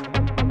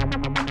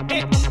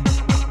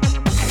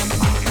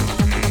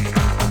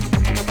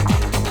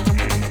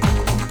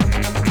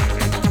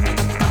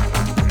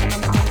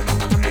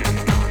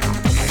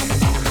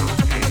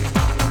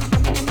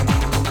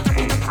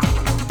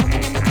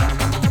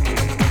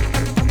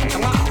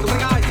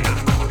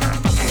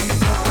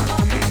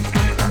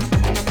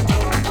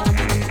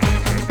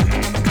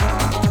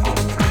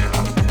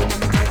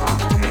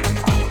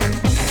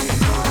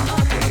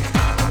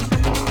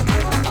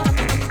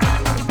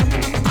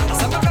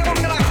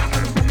 Sampai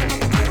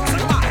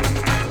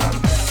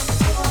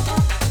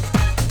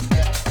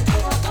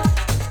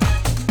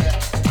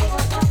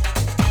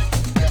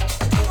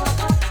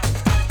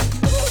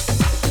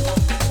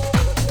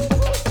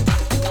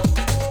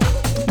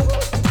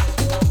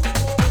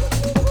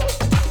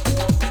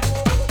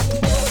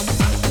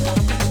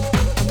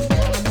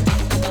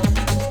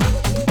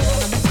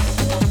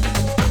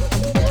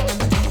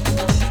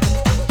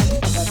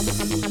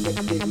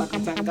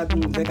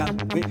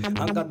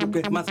anga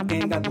duke mas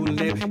kenga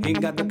dunle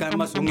inga daka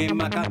masunge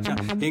makacha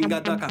inga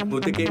daka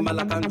mutike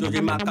malakan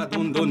joji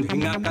makadundun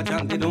hinga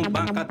kachante dun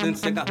banka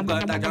tenseka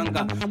gata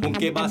janga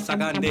unke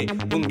basagande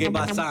unge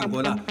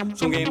basangola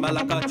sunge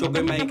malaka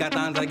chobe mai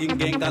katanza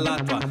gingenga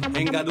latwa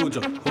inga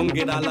dujo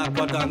unge dala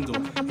kwatanzo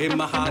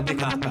imahadi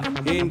kaka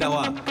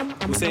indawa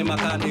usema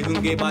kani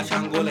hunge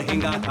bashangola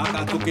hinga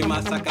taka tuki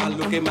masaka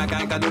luke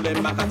maganga dule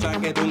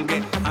makachange dunge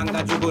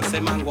anga jugo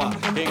semangwa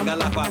inga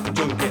lakwa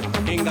jonke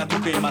inga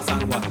tuki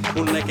masangwa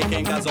uneke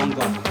kenga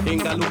zongwa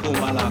inga luko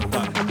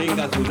malakwa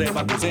inga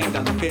zureba kuzenga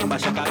luke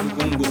mashaka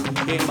dugungu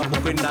inga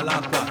bukwenda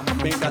lakwa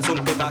inga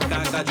zonke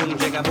bakanga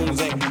junjega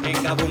bunze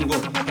inga bungo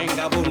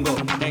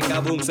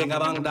inga bungse inga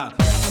bangda.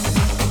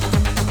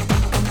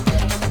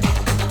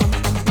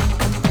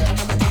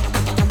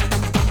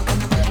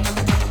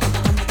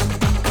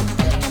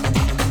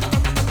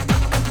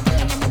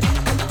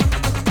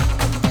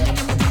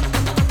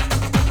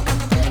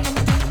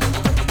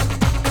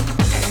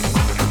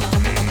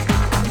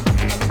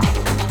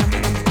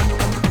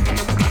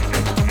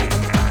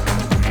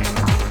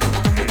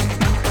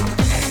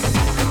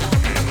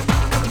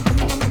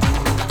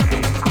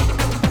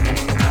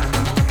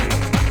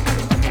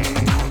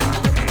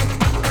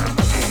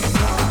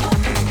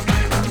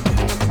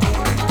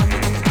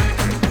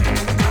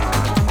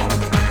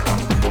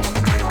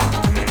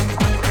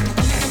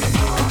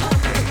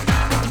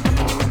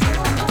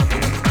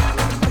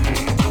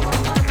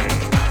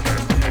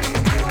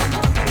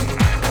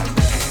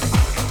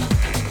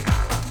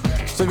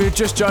 So if you've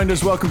just joined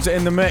us, welcome to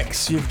In The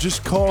Mix. You've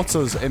just caught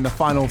us in the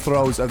final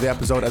throes of the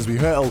episode as we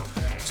hurtle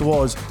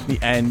towards the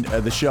end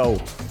of the show.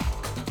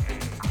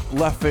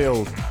 Left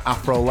field,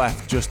 Afro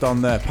Left, just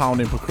on there,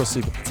 pounding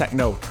percussive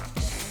techno.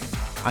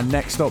 And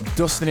next up,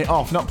 dusting it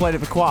off, not played it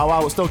for quite a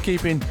while, but still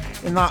keeping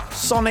in that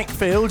sonic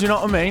field, you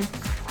know what I mean?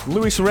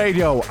 Lewis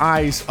Radio,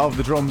 Eyes of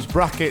the Drums,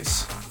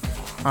 brackets,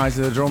 Eyes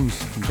of the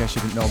Drums, in case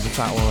you didn't know the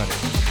title already.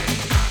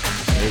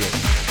 Here it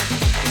is.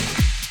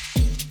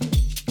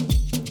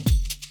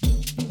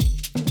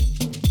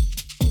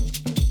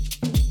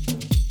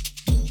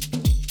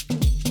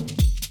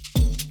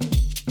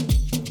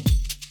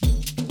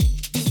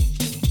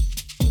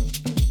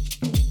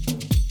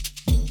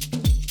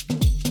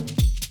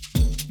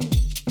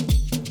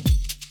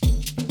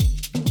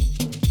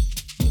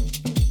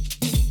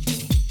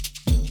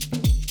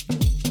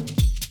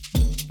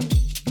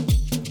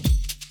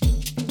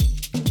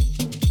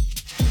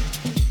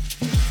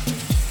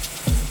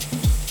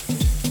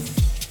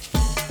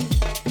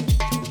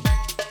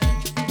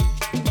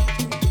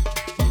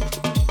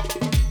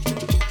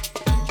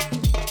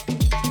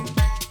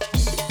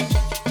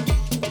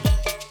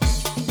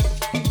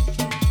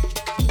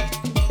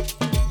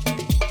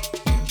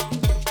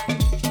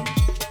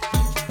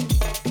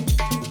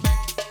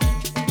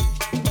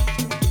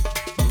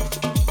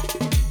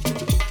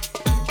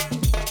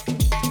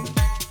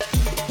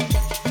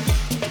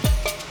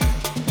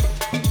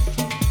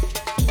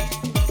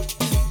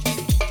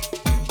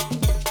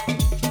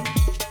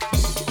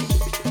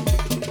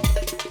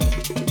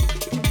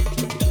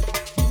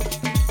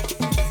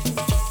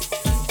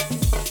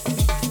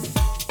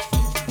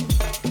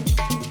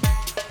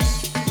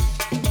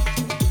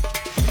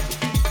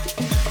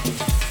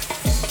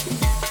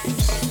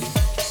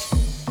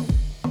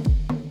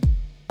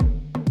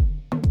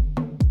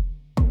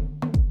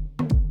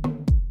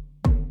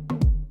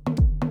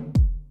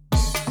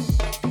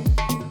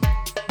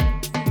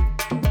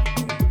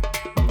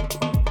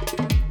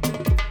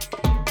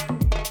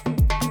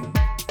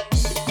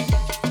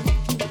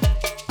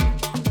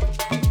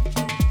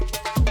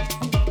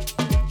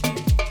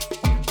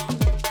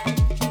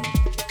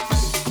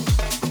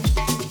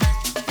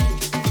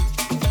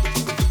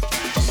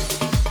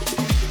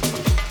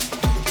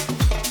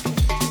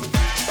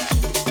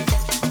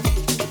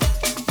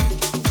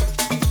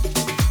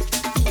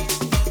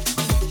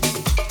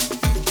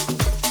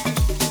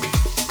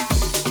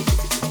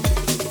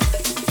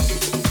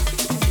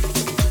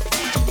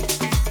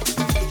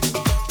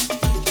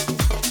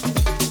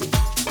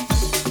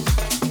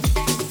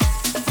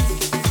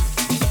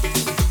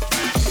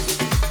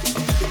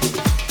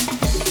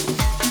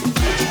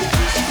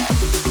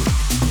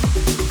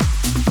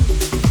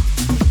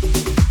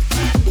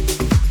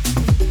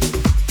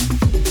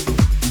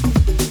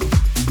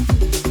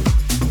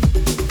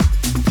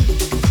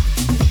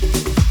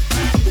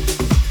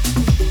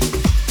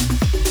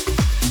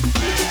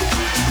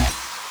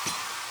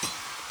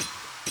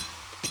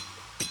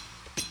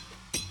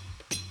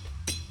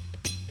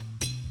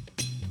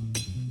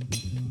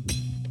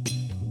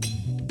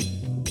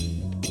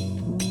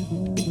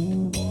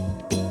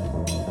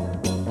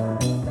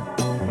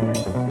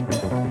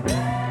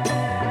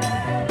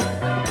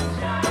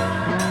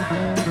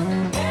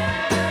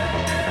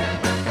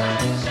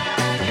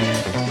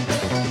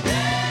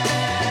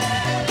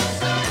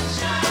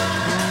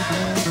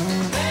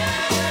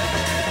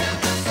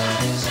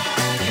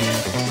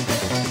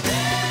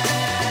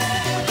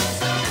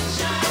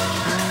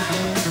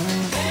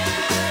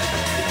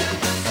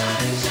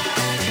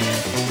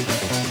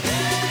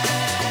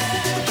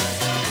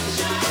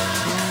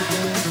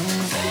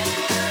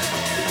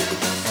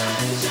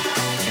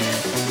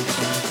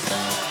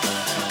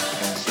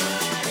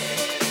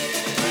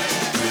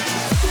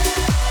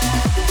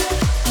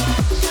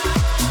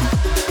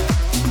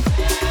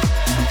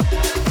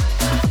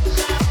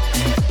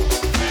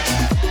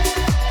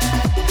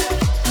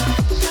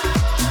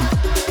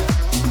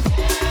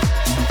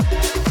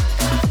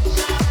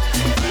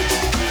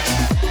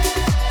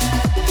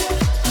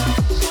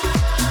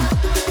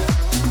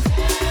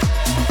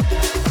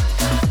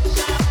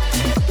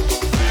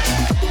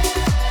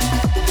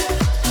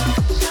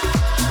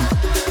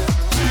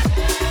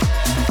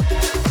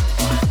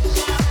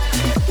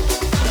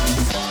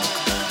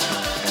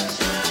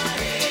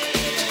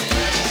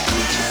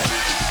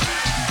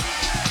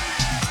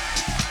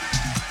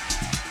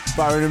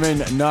 Firing them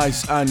in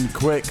nice and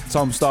quick.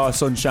 Tom Star,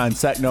 Sunshine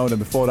Techno, and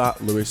before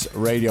that, Lewis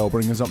Radio,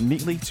 bringing us up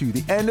neatly to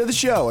the end of the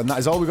show. And that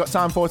is all we've got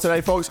time for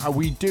today, folks. And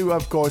we do,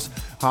 of course,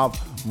 have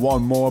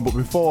one more. But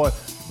before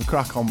we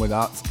crack on with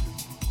that,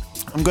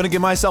 I'm going to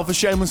give myself a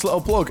shameless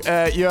little plug.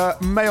 You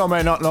may or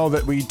may not know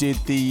that we did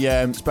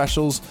the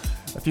specials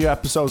a few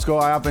episodes ago.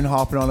 I have been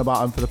harping on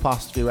about them for the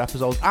past few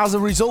episodes. As a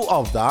result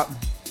of that,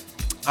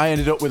 I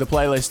ended up with a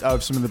playlist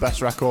of some of the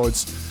best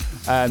records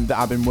that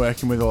I've been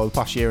working with over the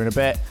past year and a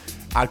bit.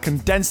 I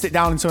condensed it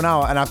down into an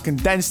hour, and I've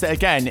condensed it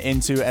again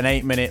into an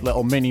 8-minute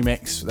little mini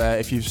mix.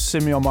 If you've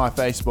seen me on my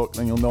Facebook,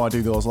 then you'll know I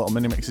do those little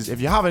mini mixes.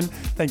 If you haven't,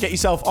 then get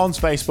yourself on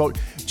Facebook,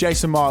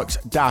 Jason Marks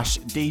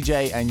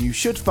DJ, and you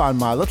should find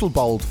my little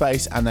bold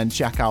face, and then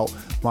check out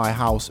my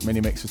house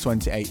mini mix for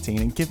 2018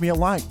 and give me a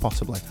like,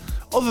 possibly.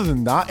 Other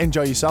than that,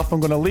 enjoy yourself.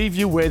 I'm going to leave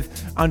you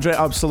with Andre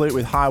Absolute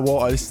with High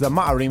Water. This is a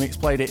Matter remix.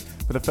 Played it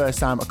for the first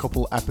time a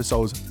couple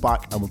episodes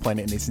back, and we're playing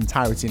it in its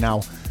entirety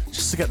now,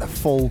 just to get the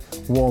full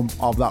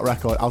warmth of that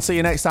record. I'll see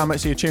you next time. Make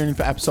sure you're tuning in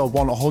for episode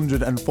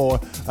 104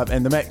 of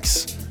In The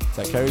Mix.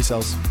 Take care of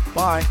yourselves.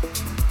 Bye.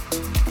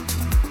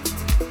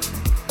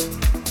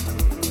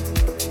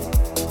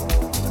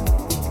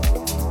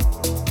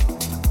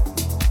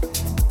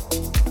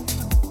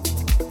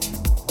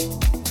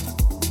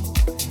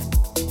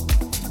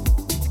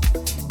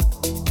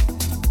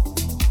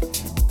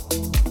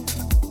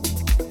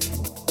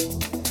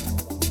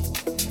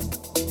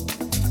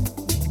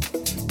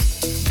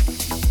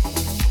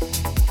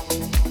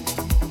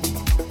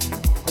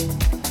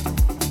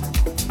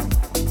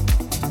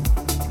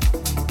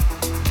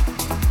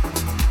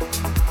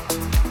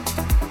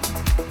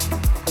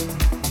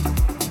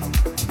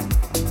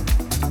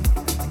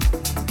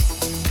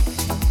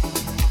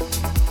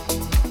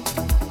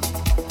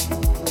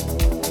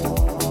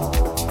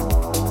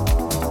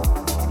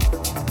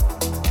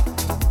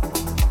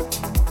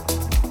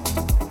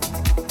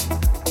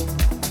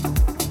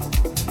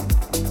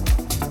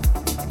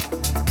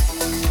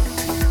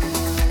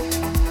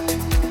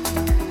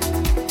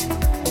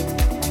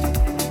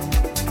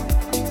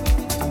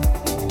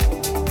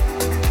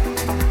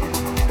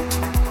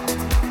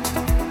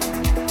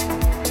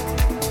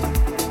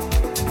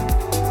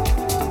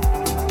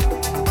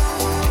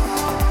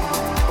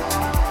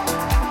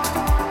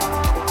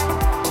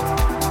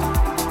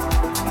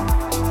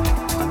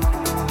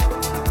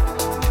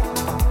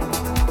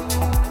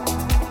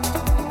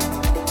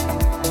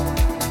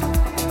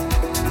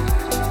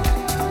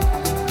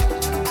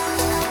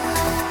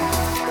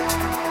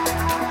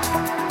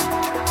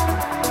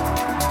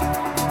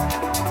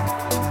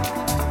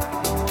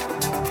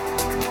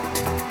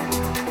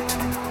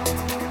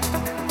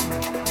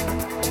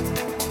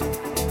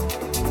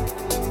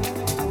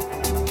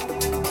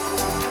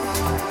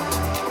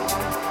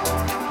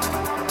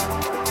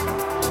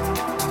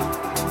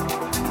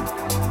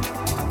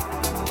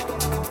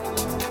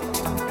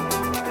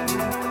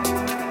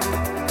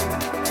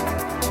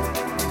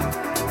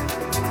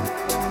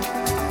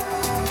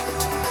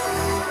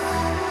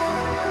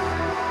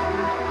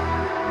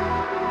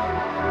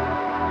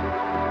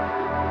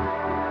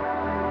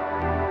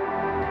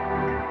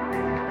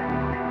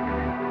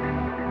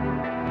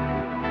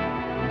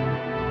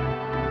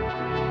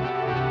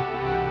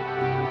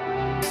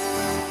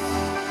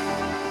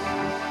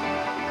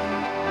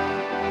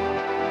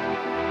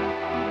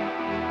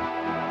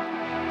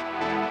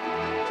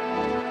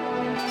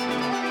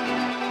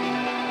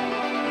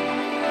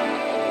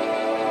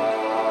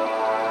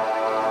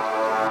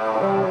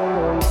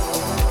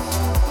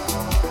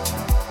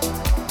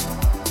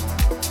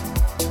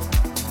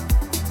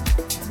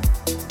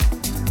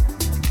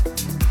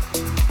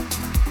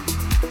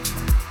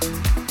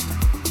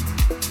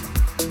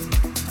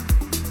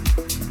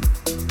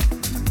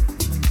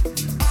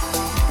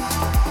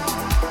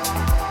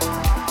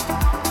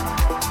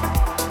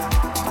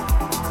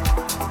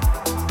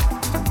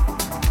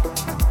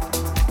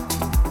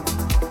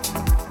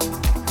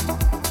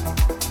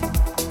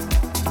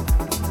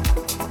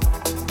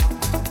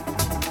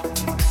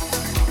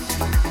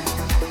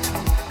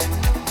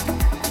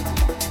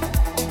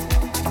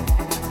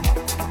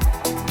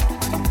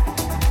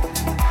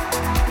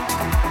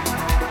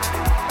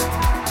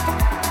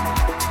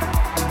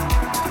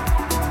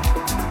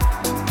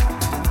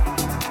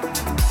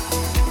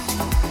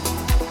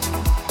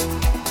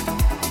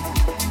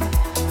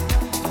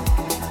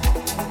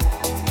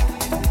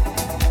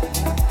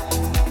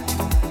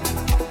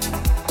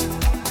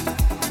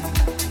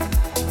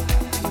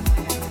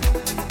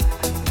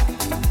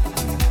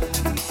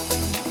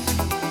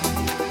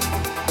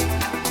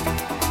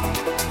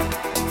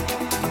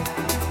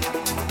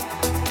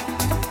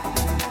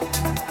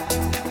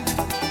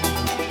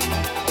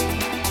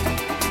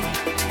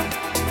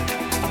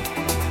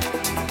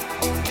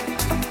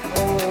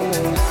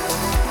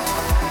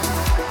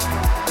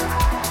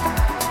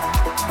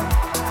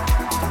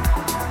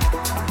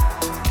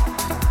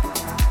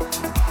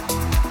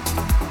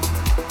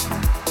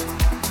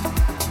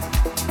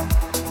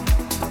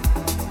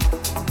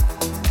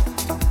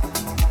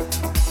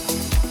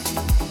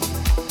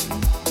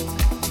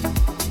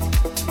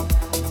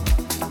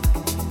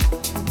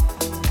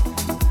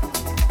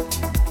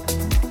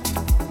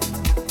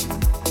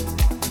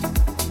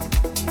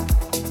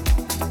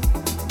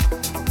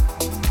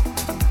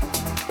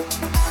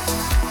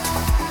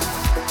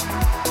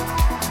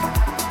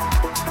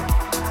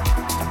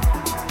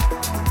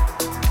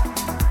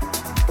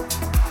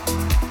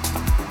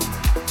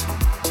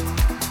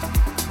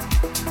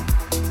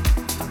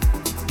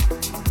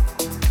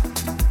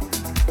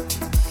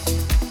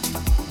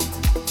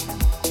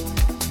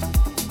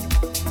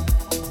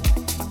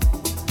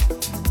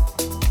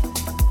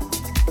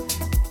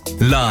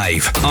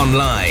 Live,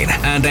 online,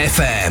 and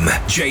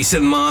FM.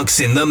 Jason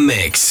Marks in the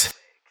mix.